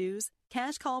in the twos,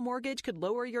 Cash Call Mortgage could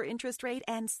lower your interest rate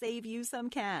and save you some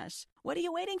cash. What are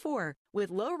you waiting for? With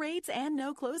low rates and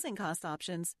no closing cost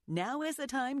options, now is the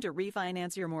time to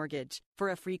refinance your mortgage. For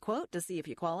a free quote to see if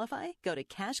you qualify, go to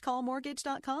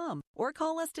cashcallmortgage.com or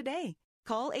call us today.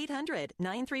 Call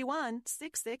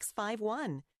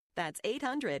 800-931-6651. That's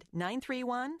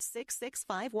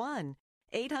 800-931-6651.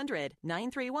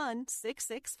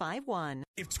 800-931-6651.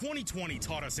 If 2020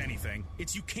 taught us anything,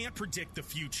 it's you can't predict the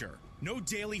future. No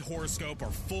daily horoscope or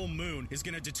full moon is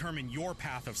going to determine your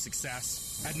path of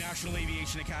success. At National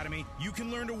Aviation Academy, you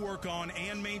can learn to work on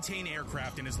and maintain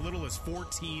aircraft in as little as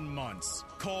 14 months.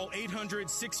 Call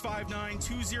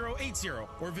 800-659-2080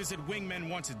 or visit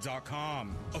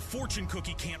wingmenwanted.com. A fortune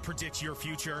cookie can't predict your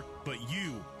future, but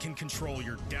you can control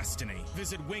your destiny.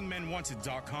 Visit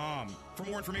wingmenwanted.com. For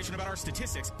more information about our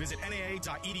statistics, visit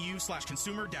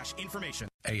naa.edu/consumer-information.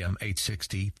 AM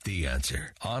 860, The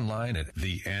Answer. Online at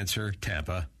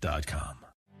theanswertampa.com.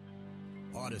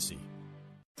 Odyssey.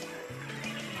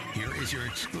 Here is your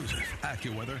exclusive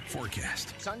AccuWeather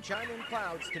forecast. Sunshine and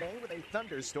clouds today with a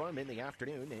thunderstorm in the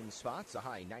afternoon in spots, a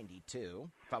high 92.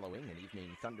 Following an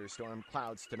evening thunderstorm,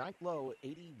 clouds tonight, low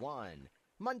 81.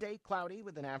 Monday, cloudy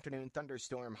with an afternoon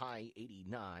thunderstorm, high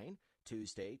 89.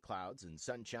 Tuesday, clouds and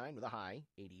sunshine with a high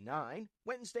 89.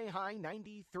 Wednesday, high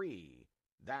 93.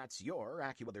 That's your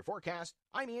AccuWeather forecast.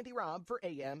 I'm Andy Robb for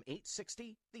AM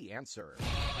 860, The Answer.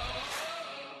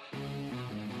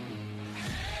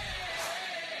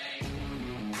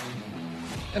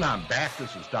 And I'm back.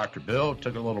 This is Dr. Bill.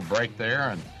 Took a little break there,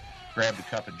 and grabbed a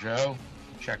cup of Joe,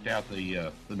 checked out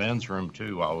the men's room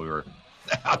too while we were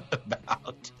out and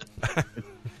about.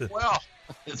 Well,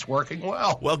 it's working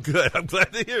well. Well, good. I'm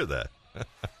glad to hear that.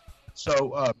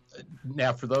 So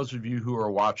now, for those of you who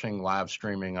are watching live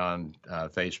streaming on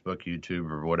Facebook, YouTube,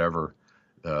 or whatever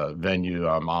venue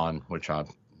I'm on, which I'm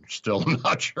still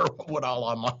not sure what all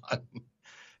I'm on.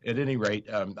 At any rate,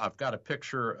 I've got a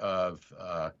picture of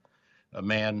a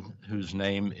man whose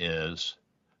name is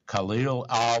Khalil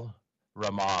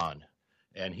al-Rahman,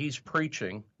 and he's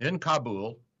preaching in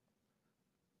Kabul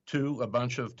to a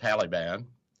bunch of Taliban.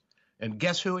 And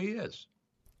guess who he is?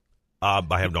 I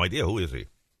have no idea. Who is he?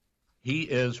 He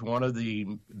is one of the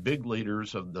big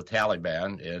leaders of the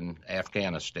Taliban in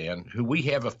Afghanistan, who we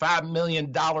have a $5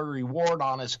 million reward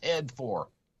on his head for.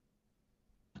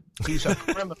 He's a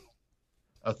criminal,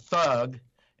 a thug,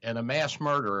 and a mass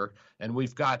murderer, and we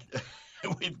had,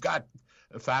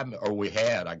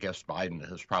 I guess Biden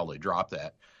has probably dropped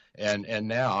that, and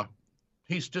now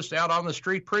he's just out on the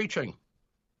street preaching.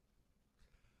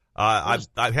 I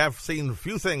have seen a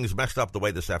few things messed up the way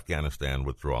this Afghanistan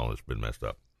withdrawal has been messed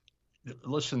up.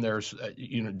 Listen, there's,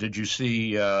 did you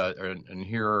see and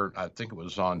hear, I think it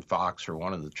was on Fox or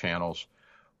one of the channels,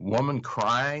 woman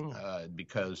crying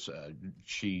because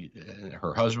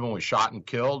her husband was shot and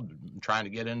killed trying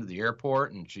to get into the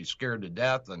airport, and she's scared to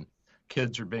death, and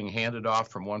kids are being handed off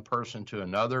from one person to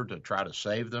another to try to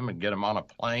save them and get them on a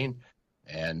plane.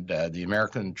 And the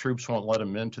American troops won't let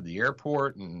them into the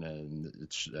airport, and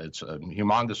it's a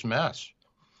humongous mess.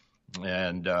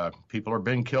 And people are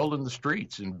being killed in the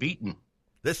streets and beaten.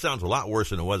 This sounds a lot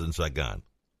worse than it was in Saigon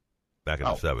back in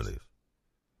the 70s.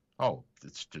 Oh,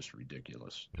 it's just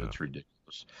ridiculous. Yeah. It's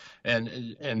ridiculous. And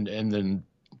then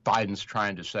Biden's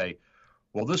trying to say,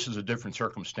 well, this is a different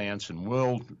circumstance, and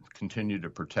we'll continue to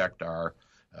protect our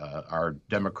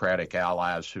democratic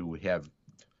allies who we have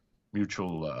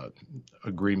mutual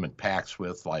agreement pacts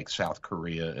with, like South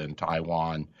Korea and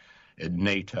Taiwan and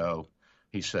NATO.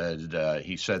 He said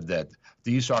that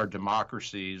these are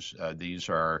democracies. These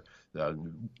are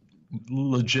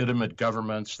legitimate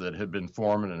governments that have been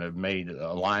formed and have made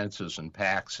alliances and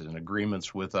pacts and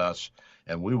agreements with us,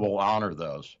 and we will honor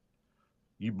those.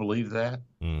 You believe that?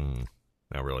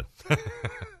 Not really.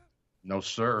 No,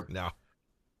 sir.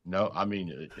 No, I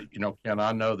mean, Ken,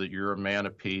 I know that you're a man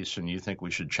of peace and you think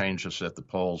we should change this at the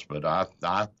polls, but I've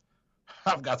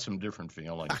got some different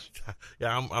feelings.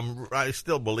 Yeah, I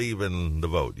still believe in the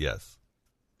vote. Yes,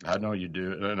 I know you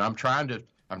do, and I'm trying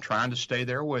to stay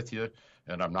there with you,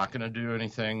 and I'm not going to do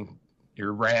anything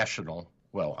irrational.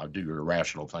 Well, I do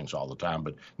irrational things all the time,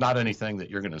 but not anything that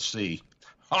you're going to see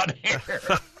on air.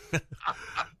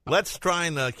 Let's try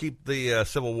and keep the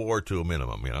Civil War to a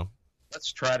minimum.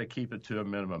 Let's try to keep it to a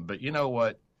minimum. But you know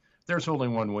what? There's only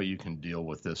one way you can deal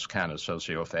with this kind of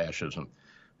socio-fascism.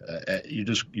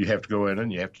 You have to go in and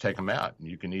you have to take them out. And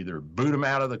you can either boot them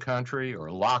out of the country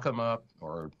or lock them up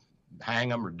or hang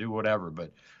them or do whatever.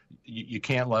 But you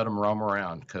can't let them roam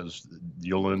around, because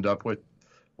you'll end up with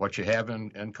what you have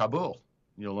in Kabul.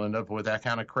 You'll end up with that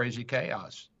kind of crazy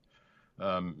chaos.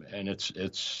 And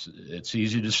it's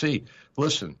easy to see.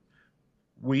 Listen,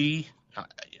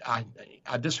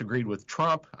 I disagreed with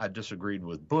Trump. I disagreed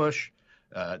with Bush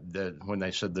that when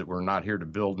they said that we're not here to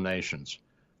build nations.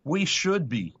 We should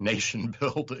be nation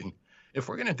building. If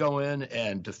we're going to go in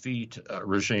and defeat a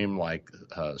regime like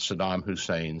Saddam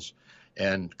Hussein's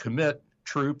and commit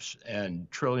troops and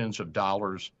trillions of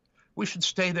dollars, we should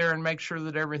stay there and make sure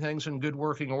that everything's in good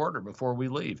working order before we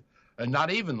leave, and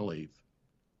not even leave.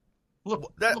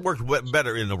 Look, that worked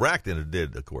better in Iraq than it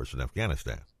did, of course, in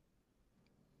Afghanistan.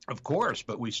 Of course,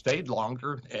 but we stayed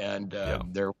longer, and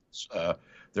there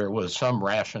was some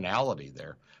rationality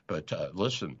there. But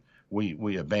listen,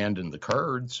 we abandoned the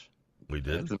Kurds. We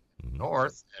did. The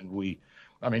north,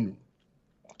 and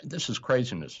this is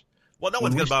craziness. Well, no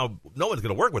one's going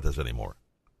to work with us anymore.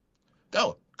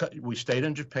 No, we stayed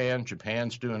in Japan.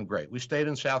 Japan's doing great. We stayed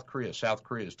in South Korea. South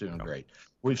Korea's doing great.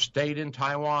 We've stayed in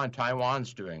Taiwan.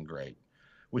 Taiwan's doing great.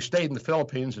 We stayed in the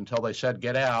Philippines until they said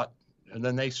get out, and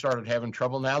then they started having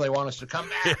trouble. Now they want us to come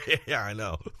back. Yeah, I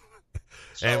know.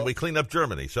 And we cleaned up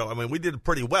Germany. So, we did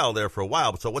pretty well there for a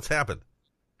while. So what's happened?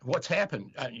 What's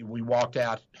happened? We walked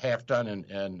out half done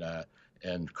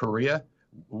in Korea.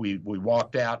 We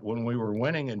walked out when we were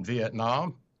winning in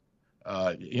Vietnam.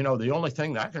 The only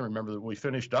thing that I can remember that we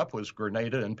finished up was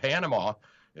Grenada and Panama,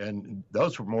 and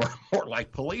those were more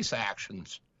like police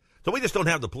actions. So we just don't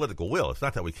have the political will. It's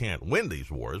not that we can't win these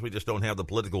wars. We just don't have the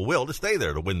political will to stay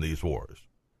there to win these wars.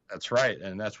 That's right,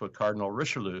 and that's what Cardinal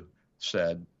Richelieu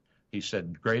said. He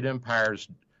said, great empires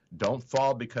don't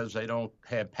fall because they don't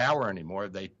have power anymore.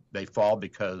 They fall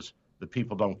because The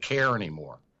people don't care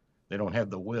anymore. They don't have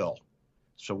the will.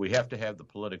 So we have to have the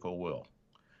political will.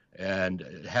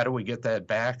 And how do we get that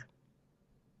back?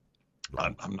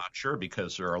 I'm not sure,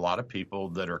 because there are a lot of people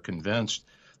that are convinced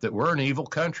that we're an evil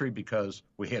country because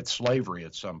we had slavery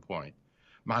at some point.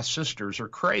 My sisters are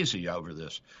crazy over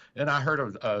this. And I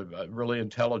heard a really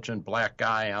intelligent black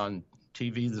guy on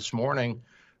TV this morning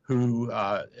who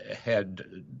had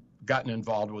gotten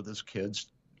involved with his kids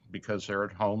because they're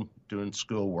at home doing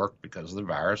schoolwork because of the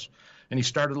virus. And he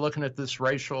started looking at this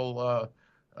racial,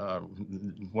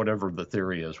 whatever the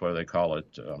theory is, what do they call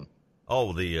it? The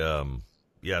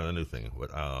new thing.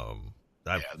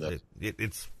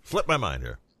 It's slipped my mind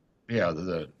here. Yeah,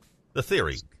 the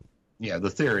theory. Yeah, the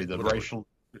theory, the racial,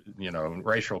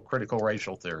 critical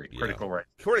racial theory,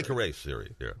 critical race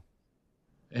theory. Yeah.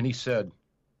 And he said,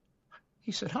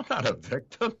 I'm not a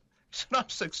victim. He said, I'm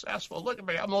successful. Look at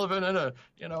me. I'm living in a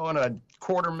 $250,000,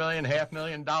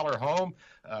 $500,000 home.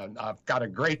 I've got a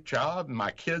great job. And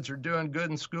my kids are doing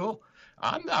good in school.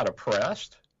 I'm not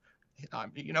oppressed.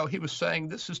 He was saying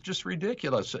this is just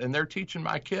ridiculous. And they're teaching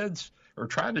my kids, or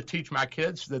trying to teach my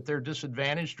kids, that they're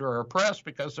disadvantaged or oppressed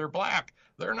because they're black.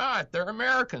 They're not. They're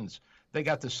Americans. They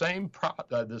got the same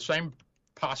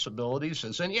possibilities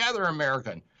as any other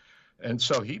American. And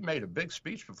so he made a big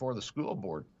speech before the school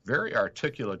board. Very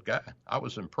articulate guy. I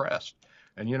was impressed.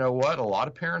 And you know what? A lot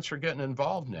of parents are getting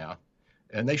involved now,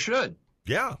 and they should.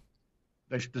 Yeah.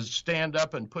 They should stand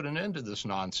up and put an end to this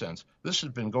nonsense. This has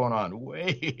been going on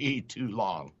way too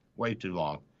long, way too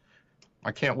long.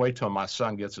 I can't wait till my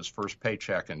son gets his first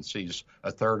paycheck and sees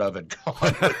a third of it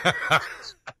gone.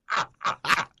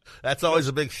 That's always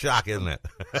a big shock, isn't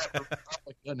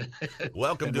it?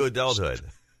 Welcome to adulthood.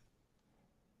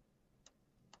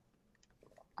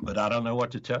 But I don't know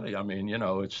what to tell you. I mean,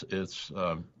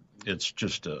 it's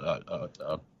just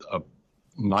a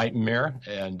nightmare.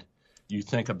 And you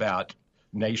think about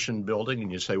nation building,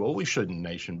 and you say, well, we shouldn't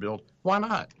nation build. Why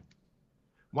not?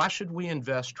 Why should we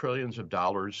invest trillions of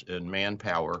dollars in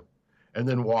manpower and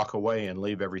then walk away and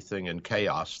leave everything in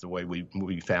chaos the way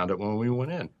we found it when we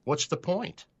went in? What's the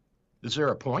point? Is there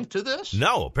a point to this?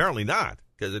 No, apparently not,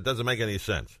 because it doesn't make any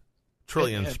sense.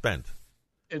 Trillions spent.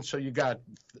 And so you got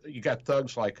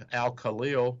thugs like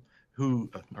Al-Khalil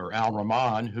or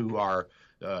Al-Rahman who are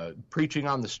preaching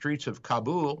on the streets of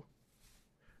Kabul,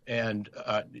 and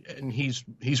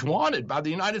he's wanted by the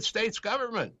United States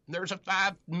government. There's a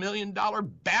 $5 million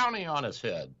bounty on his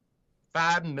head,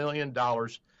 $5 million,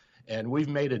 and we've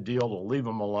made a deal to leave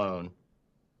him alone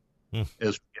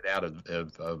as we get out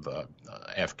of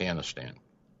Afghanistan.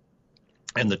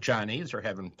 And the Chinese are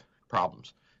having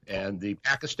problems. And the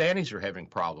Pakistanis are having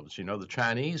problems. The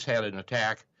Chinese had an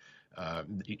attack.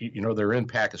 They're in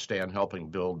Pakistan helping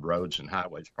build roads and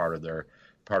highways, part of their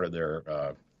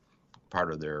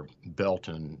belt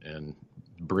and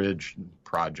bridge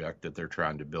project that they're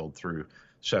trying to build through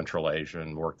Central Asia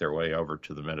and work their way over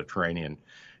to the Mediterranean.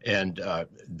 And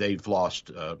they've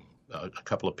lost a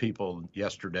couple of people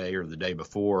yesterday or the day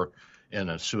before in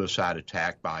a suicide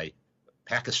attack by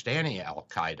Pakistani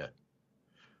Al-Qaeda.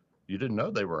 You didn't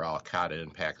know they were Al-Qaeda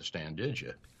in Pakistan, did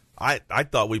you? I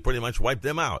thought we pretty much wiped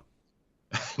them out.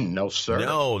 No, sir.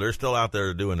 No, they're still out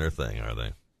there doing their thing, are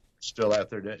they? Still out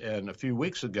there. And a few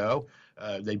weeks ago,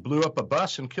 they blew up a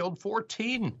bus and killed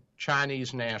 14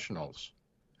 Chinese nationals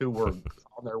who were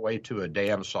on their way to a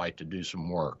dam site to do some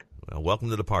work. Well, welcome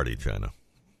to the party, China.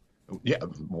 Yeah,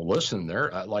 well, listen,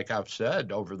 they're like I've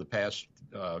said over the past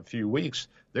few weeks,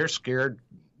 they're scared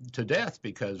to death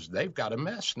because they've got a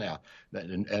mess now.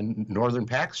 And northern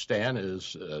Pakistan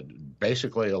is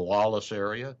basically a lawless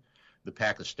area. The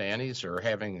Pakistanis are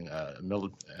having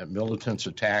militants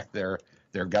attack their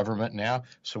government now.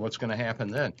 So what's going to happen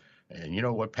then? And you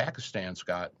know what Pakistan's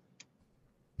got?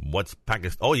 What's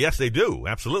Pakistan? Oh, yes, they do.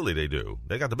 Absolutely, they do.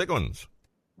 They got the big ones.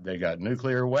 They got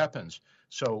nuclear weapons.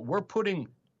 So we're putting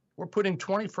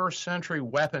 21st century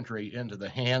weaponry into the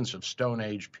hands of Stone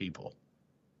Age people.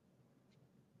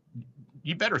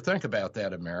 You better think about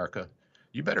that, America.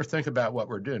 You better think about what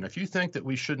we're doing. If you think that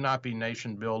we should not be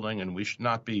nation building and we should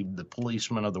not be the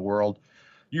policemen of the world,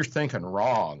 you're thinking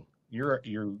wrong.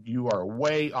 You are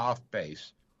way off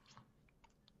base.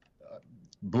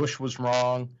 Bush was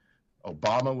wrong.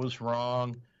 Obama was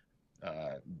wrong.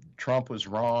 Trump was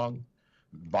wrong.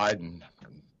 Biden,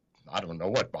 I don't know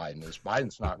what Biden is.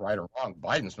 Biden's not right or wrong.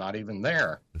 Biden's not even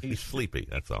there. He's sleepy.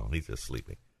 That's all. He's just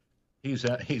sleepy.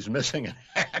 He's missing in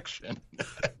action.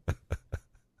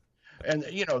 And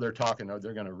they're talking.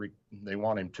 They're going to. They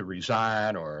want him to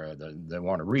resign, or they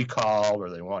want to recall, or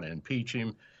they want to impeach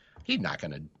him. He's not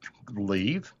going to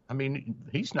leave. I mean,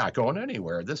 he's not going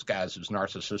anywhere. This guy's as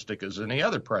narcissistic as any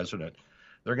other president.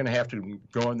 They're going to have to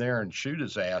go in there and shoot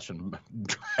his ass and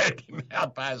drag him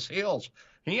out by his heels.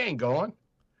 He ain't going.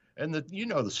 And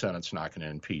the Senate's not going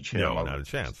to impeach him. No, not a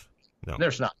chance. No.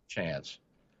 There's not a chance.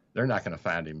 They're not going to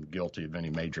find him guilty of any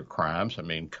major crimes. I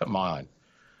mean, come on.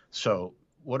 So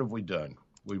what have we done?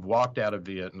 We've walked out of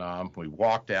Vietnam. We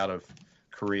walked out of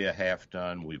Korea half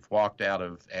done. We've walked out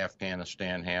of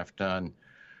Afghanistan half done.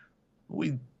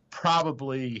 We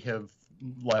probably have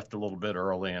left a little bit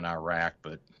early in Iraq,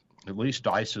 but at least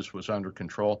ISIS was under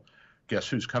control. Guess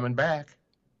who's coming back?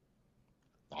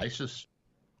 ISIS.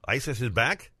 ISIS is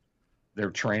back?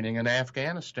 They're training in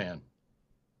Afghanistan.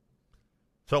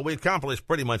 So we accomplished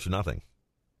pretty much nothing.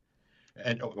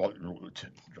 And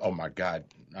oh my God,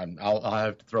 I'll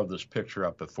have to throw this picture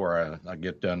up before I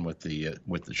get done with the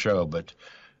show. But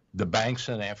the banks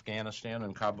in Afghanistan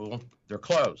and Kabul, they're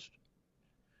closed.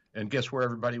 And guess where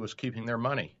everybody was keeping their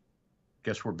money?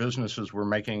 Guess where businesses were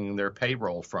making their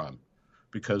payroll from?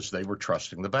 Because they were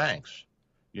trusting the banks.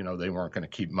 They weren't going to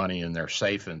keep money in their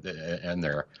safe and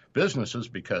their businesses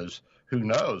because who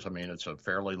knows? I mean, it's a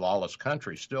fairly lawless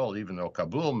country still, even though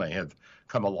Kabul may have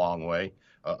come a long way.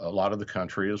 A lot of the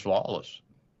country is lawless.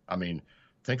 I mean,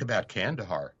 think about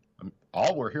Kandahar.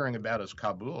 All we're hearing about is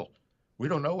Kabul. We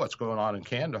don't know what's going on in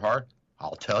Kandahar.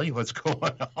 I'll tell you what's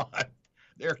going on.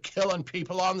 They're killing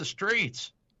people on the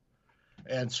streets.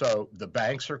 And so the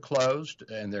banks are closed,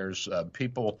 and there's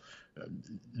people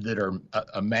that are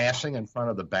amassing in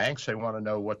front of the banks. They want to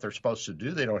know what they're supposed to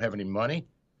do. They don't have any money.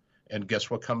 And guess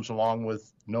what comes along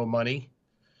with no money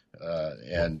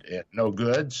and no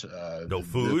goods? No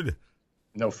food?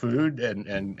 No food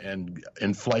and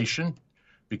inflation.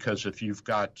 Because if you've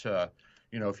got,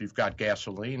 if you've got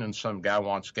gasoline and some guy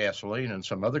wants gasoline and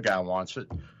some other guy wants it,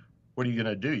 what are you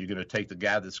going to do? You're going to take the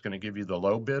guy that's going to give you the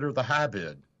low bid or the high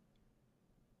bid?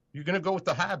 You're going to go with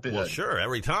the high bid. Well, sure,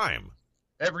 every time.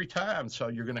 Every time. So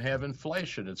you're going to have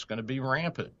inflation. It's going to be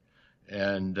rampant.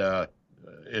 And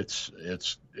it's going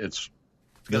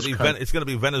to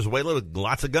be Venezuela with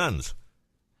lots of guns.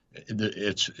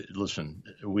 Listen,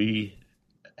 we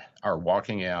are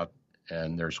walking out,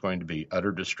 and there's going to be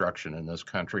utter destruction in this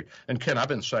country. And Ken, I've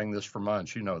been saying this for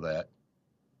months. You know that.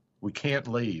 We can't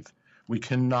leave. We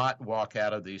cannot walk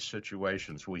out of these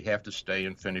situations. We have to stay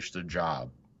and finish the job.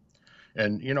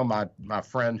 And, my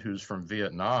friend who's from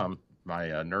Vietnam,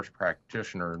 my nurse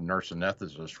practitioner, nurse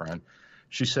anesthetist friend,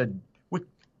 she said,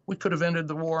 we could have ended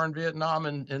the war in Vietnam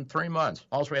in 3 months.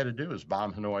 All we had to do was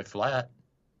bomb Hanoi flat.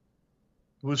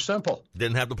 It was simple.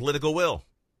 Didn't have the political will.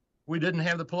 We didn't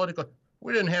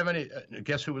have any.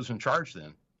 Guess who was in charge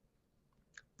then?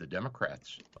 The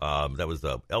Democrats. That was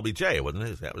the LBJ, wasn't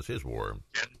it? That was his war.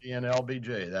 And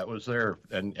LBJ, that was there.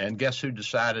 And guess who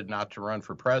decided not to run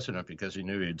for president because he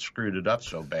knew he'd screwed it up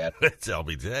so bad? It's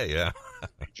LBJ, yeah.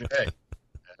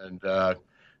 LBJ.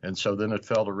 And so then it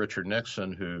fell to Richard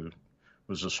Nixon, who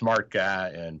was a smart guy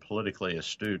and politically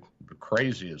astute,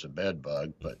 crazy as a bed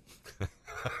bug, but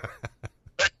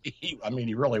he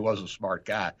really was a smart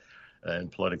guy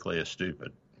and politically astute,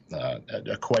 but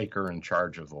a Quaker in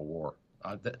charge of a war.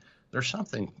 There's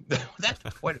something that's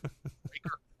what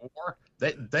Quaker war.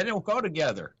 They don't go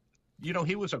together.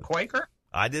 He was a Quaker.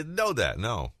 I didn't know that.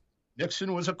 No,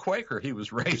 Nixon was a Quaker. He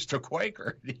was raised a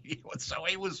Quaker, so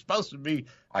he was supposed to be,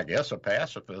 I guess, a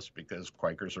pacifist because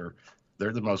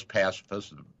they're the most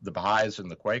pacifist. The Baha'is and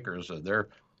the Quakers, they're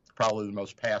probably the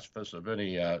most pacifist of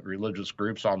any religious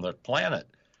groups on the planet,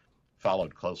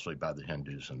 followed closely by the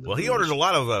Hindus. And he ordered a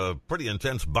lot of pretty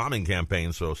intense bombing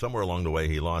campaigns, so somewhere along the way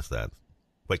he lost that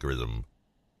Quakerism.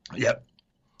 Yep.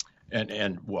 And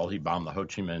he bombed the Ho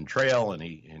Chi Minh Trail, and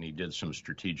he did some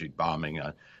strategic bombing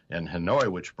in Hanoi,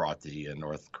 which brought the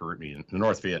North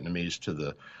Vietnamese to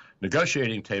the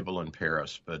negotiating table in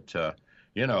Paris. But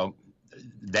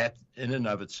that in and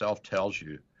of itself tells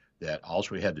you that all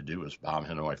we had to do was bomb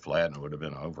Hanoi flat, and it would have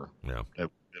been over. Yeah, it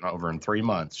would have been over in 3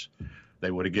 months.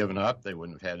 They would have given up. They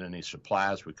wouldn't have had any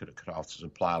supplies. We could have cut off the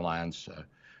supply lines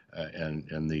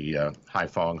in the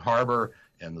Haiphong Harbor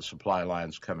and the supply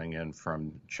lines coming in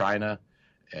from China.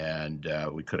 And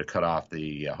we could have cut off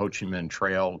the Ho Chi Minh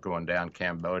Trail going down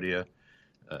Cambodia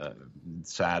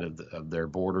side of their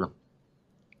border.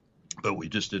 But we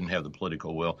just didn't have the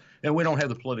political will. And we don't have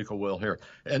the political will here.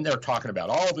 And they're talking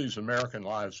about all these American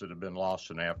lives that have been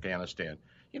lost in Afghanistan.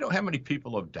 You know how many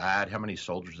people have died? How many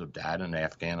soldiers have died in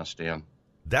Afghanistan?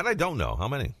 That I don't know. How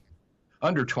many?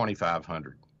 Under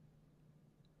 2,500.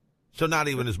 So not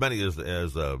even as many as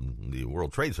the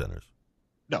World Trade Centers.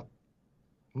 No,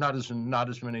 not as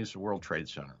many as the World Trade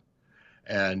Center.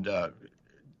 And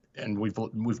and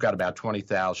we've got about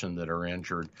 20,000 that are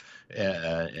injured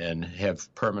and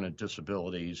have permanent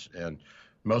disabilities, and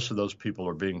most of those people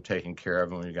are being taken care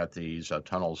of. And we've got these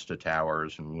Tunnels to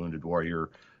Towers and Wounded Warrior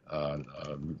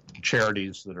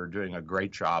charities that are doing a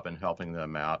great job in helping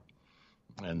them out,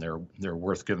 and they're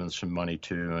worth giving some money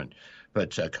to.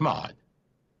 But come on,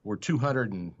 we're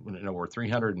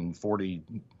 340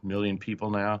 million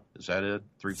people now. Is that it?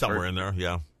 Somewhere in there,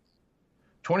 yeah.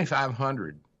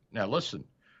 2,500. Now listen,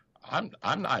 I'm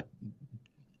not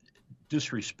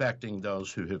disrespecting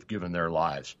those who have given their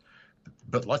lives,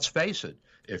 but let's face it.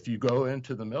 If you go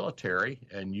into the military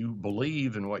and you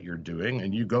believe in what you're doing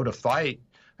and you go to fight,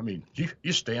 I mean,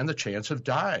 you stand the chance of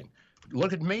dying.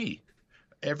 Look at me.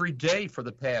 Every day for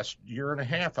the past year and a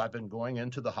half, I've been going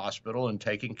into the hospital and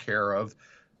taking care of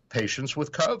patients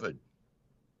with COVID.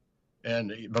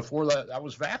 And before that, I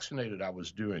was vaccinated. I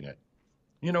was doing it.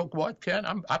 You know what, Ken?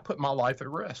 I put my life at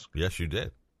risk. Yes, you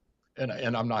did.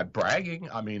 And I'm not bragging.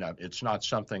 I mean, it's not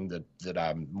something that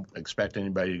I'm expecting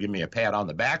anybody to give me a pat on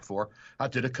the back for. I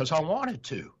did it because I wanted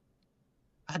to.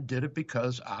 I did it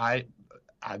because I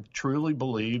truly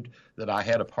believed that I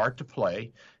had a part to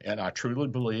play, and I truly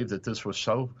believed that this was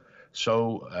so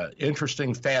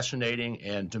interesting, fascinating,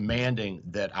 and demanding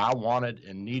that I wanted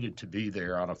and needed to be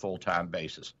there on a full-time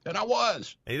basis. And I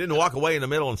was. And you didn't walk away in the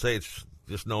middle and say it's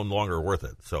just no longer worth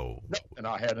it. So no, and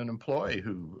I had an employee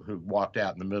who walked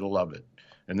out in the middle of it,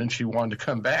 and then she wanted to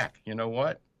come back. You know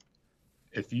what?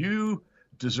 If you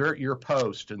desert your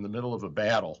post in the middle of a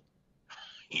battle,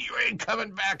 you ain't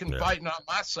coming back and fighting on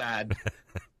my side.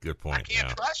 Good point. I can't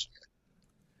trust you.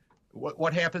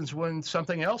 What happens when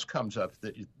something else comes up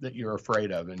that you're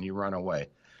afraid of and you run away?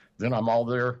 Then I'm all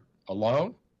there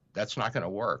alone? That's not going to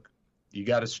work. You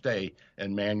got to stay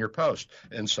and man your post,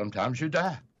 and sometimes you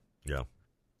die. Yeah.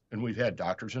 And we've had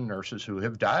doctors and nurses who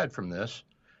have died from this,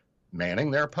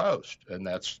 manning their post, and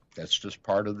that's just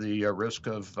part of the risk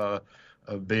of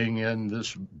being in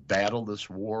this battle, this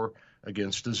war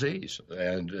against disease.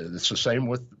 And it's the same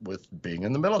with being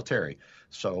in the military.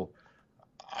 So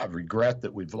I regret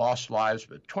that we've lost lives,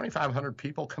 but 2,500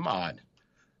 people, come on.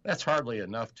 That's hardly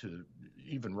enough to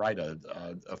even write a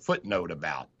footnote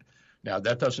about. Now,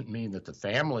 that doesn't mean that the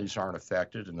families aren't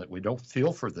affected and that we don't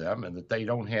feel for them and that they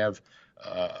don't have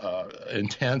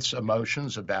intense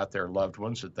emotions about their loved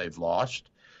ones that they've lost.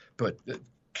 But,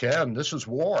 Ken, this is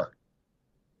war.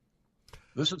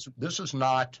 This is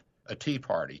not a tea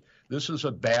party. This is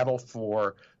a battle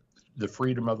for the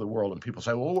freedom of the world. And people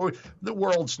say, well, the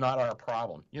world's not our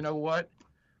problem. You know what?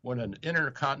 When an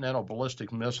intercontinental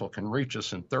ballistic missile can reach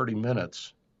us in 30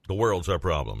 minutes. The world's our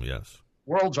problem, yes.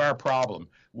 World's our problem.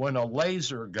 When a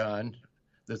laser gun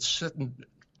that's sitting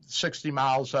 60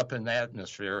 miles up in the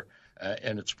atmosphere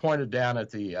and it's pointed down at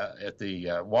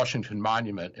the Washington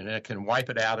Monument and it can wipe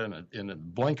it out in a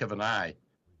blink of an eye,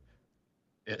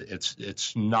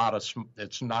 it's not a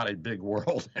big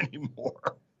world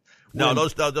anymore. No,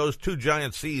 those two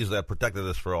giant seas that protected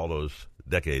us for all those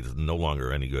decades no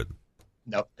longer any good.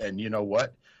 No, and you know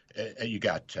what? You've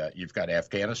got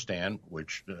Afghanistan,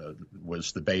 which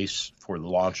was the base for the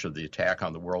launch of the attack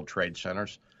on the World Trade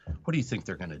Centers. What do you think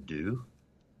they're going to do?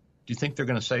 Do you think they're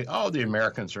going to say, "Oh, the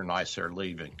Americans are nice; they're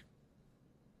leaving"?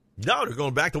 No, they're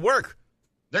going back to work.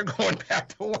 They're going back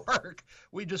to work.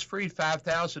 We just freed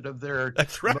 5,000 of their.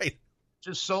 That's right.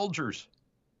 Just soldiers.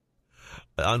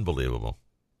 Unbelievable.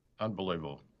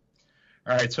 All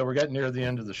right, so we're getting near the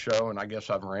end of the show, and I guess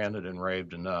I've ranted and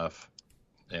raved enough,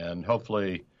 and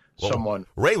hopefully. Someone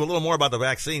rave a little more about the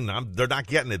vaccine. They're not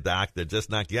getting it, Doc. They're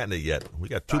just not getting it yet. We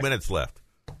got 2 minutes left.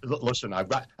 Listen, I've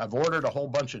ordered a whole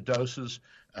bunch of doses.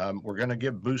 We're going to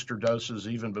give booster doses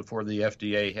even before the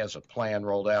FDA has a plan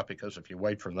rolled out, because if you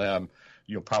wait for them,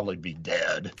 you'll probably be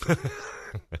dead.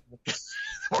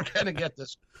 We're going to get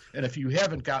this. And if you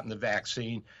haven't gotten the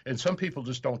vaccine, and some people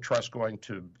just don't trust going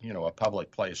to, a public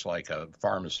place like a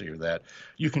pharmacy or that,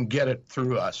 you can get it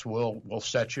through us. We'll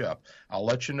set you up. I'll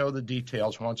let you know the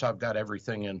details once I've got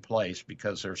everything in place,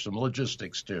 because there's some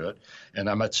logistics to it. And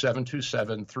I'm at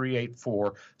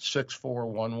 727-384-6411,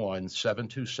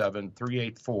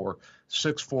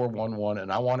 727-384-6411.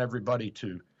 And I want everybody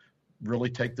to really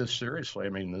take this seriously. I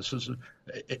mean,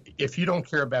 if you don't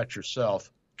care about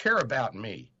yourself, care about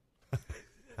me.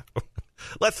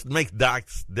 Let's make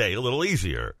Doc's day a little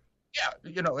easier. Yeah,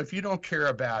 if you don't care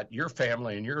about your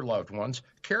family and your loved ones,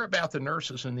 care about the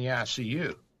nurses in the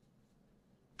ICU.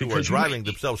 Who are driving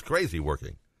themselves crazy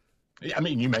working. I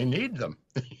mean, you may need them.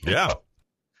 Yeah.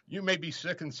 You may be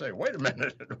sick and say, wait a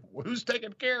minute, who's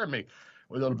taking care of me?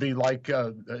 Well, it'll be like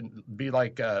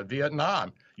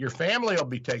Vietnam. Your family will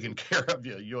be taking care of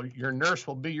you. Your nurse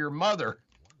will be your mother.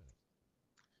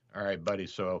 All right, buddy.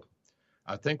 So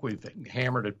I think we've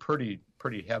hammered it pretty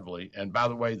heavily. And by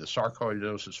the way, the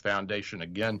Sarcoidosis Foundation,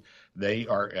 again, they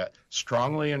are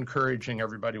strongly encouraging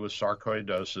everybody with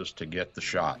sarcoidosis to get the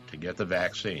shot, to get the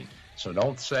vaccine. So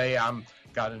don't say I'm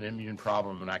got an immune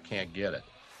problem and I can't get it.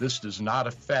 This does not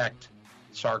affect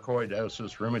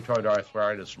sarcoidosis, rheumatoid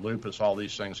arthritis, lupus, all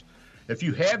these things. If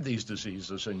you have these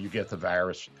diseases and you get the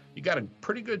virus, you got a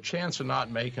pretty good chance of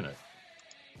not making it,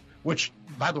 which,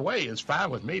 by the way, is fine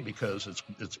with me because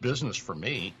it's business for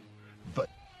me. But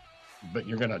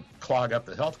you're going to clog up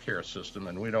the healthcare system,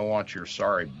 and we don't want your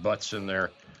sorry butts in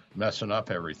there messing up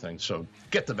everything. So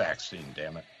get the vaccine,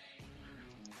 damn it.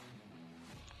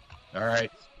 All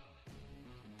right.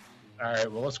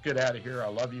 Well, let's get out of here. I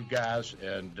love you guys,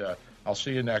 and I'll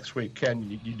see you next week.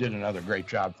 Ken, you did another great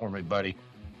job for me, buddy.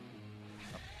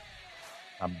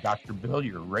 I'm Dr. Bill,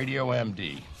 your Radio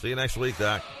MD. See you next week,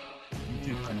 Doc. You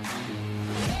too.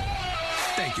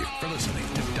 Thank you for listening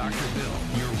to Dr. Bill,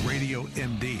 your Radio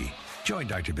MD. Join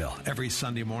Dr. Bill every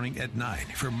Sunday morning at 9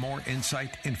 for more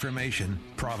insight, information,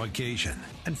 provocation,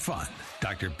 and fun.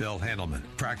 Dr. Bill Handelman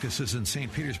practices in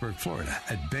St. Petersburg, Florida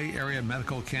at Bay Area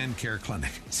Medical Can Care Clinic,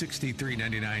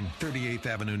 6399 38th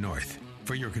Avenue North.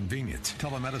 For your convenience,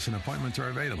 telemedicine appointments are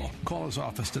available. Call his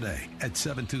office today at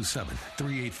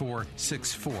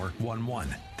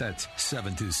 727-384-6411. That's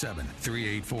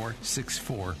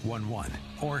 727-384-6411.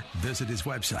 Or visit his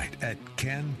website at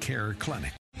Can Care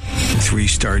Clinic.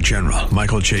 3-star General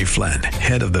Michael J. Flynn,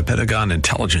 head of the Pentagon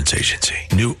Intelligence Agency,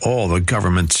 knew all the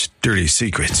government's dirty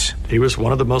secrets. He was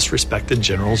one of the most respected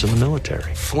generals in the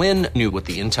military. Flynn knew what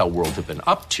the intel world had been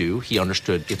up to. He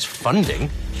understood its funding.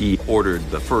 He ordered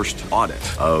the first audit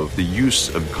of the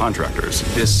use of contractors.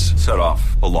 This set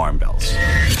off alarm bells.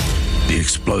 The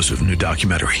explosive new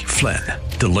documentary, Flynn,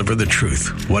 Deliver the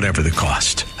Truth, Whatever the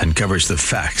Cost, uncovers the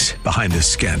facts behind this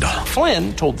scandal.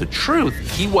 Flynn told the truth.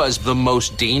 He was the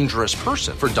most dangerous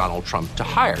person for Donald Trump to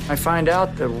hire. I find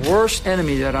out the worst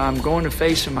enemy that I'm going to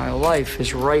face in my life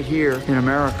is right here in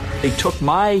America. They took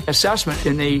my assessment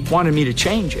and they wanted me to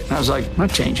change it. And I was like, I'm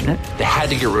not changing it. They had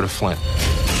to get rid of Flynn.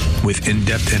 With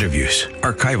in-depth interviews,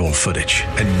 archival footage,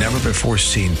 and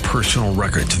never-before-seen personal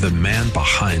records of the man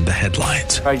behind the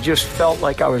headlines. I just felt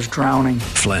like I was drowning.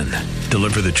 Flynn,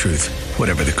 Deliver the Truth,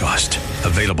 Whatever the Cost.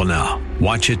 Available now.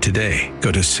 Watch it today.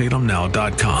 Go to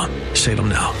salemnow.com.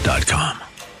 salemnow.com.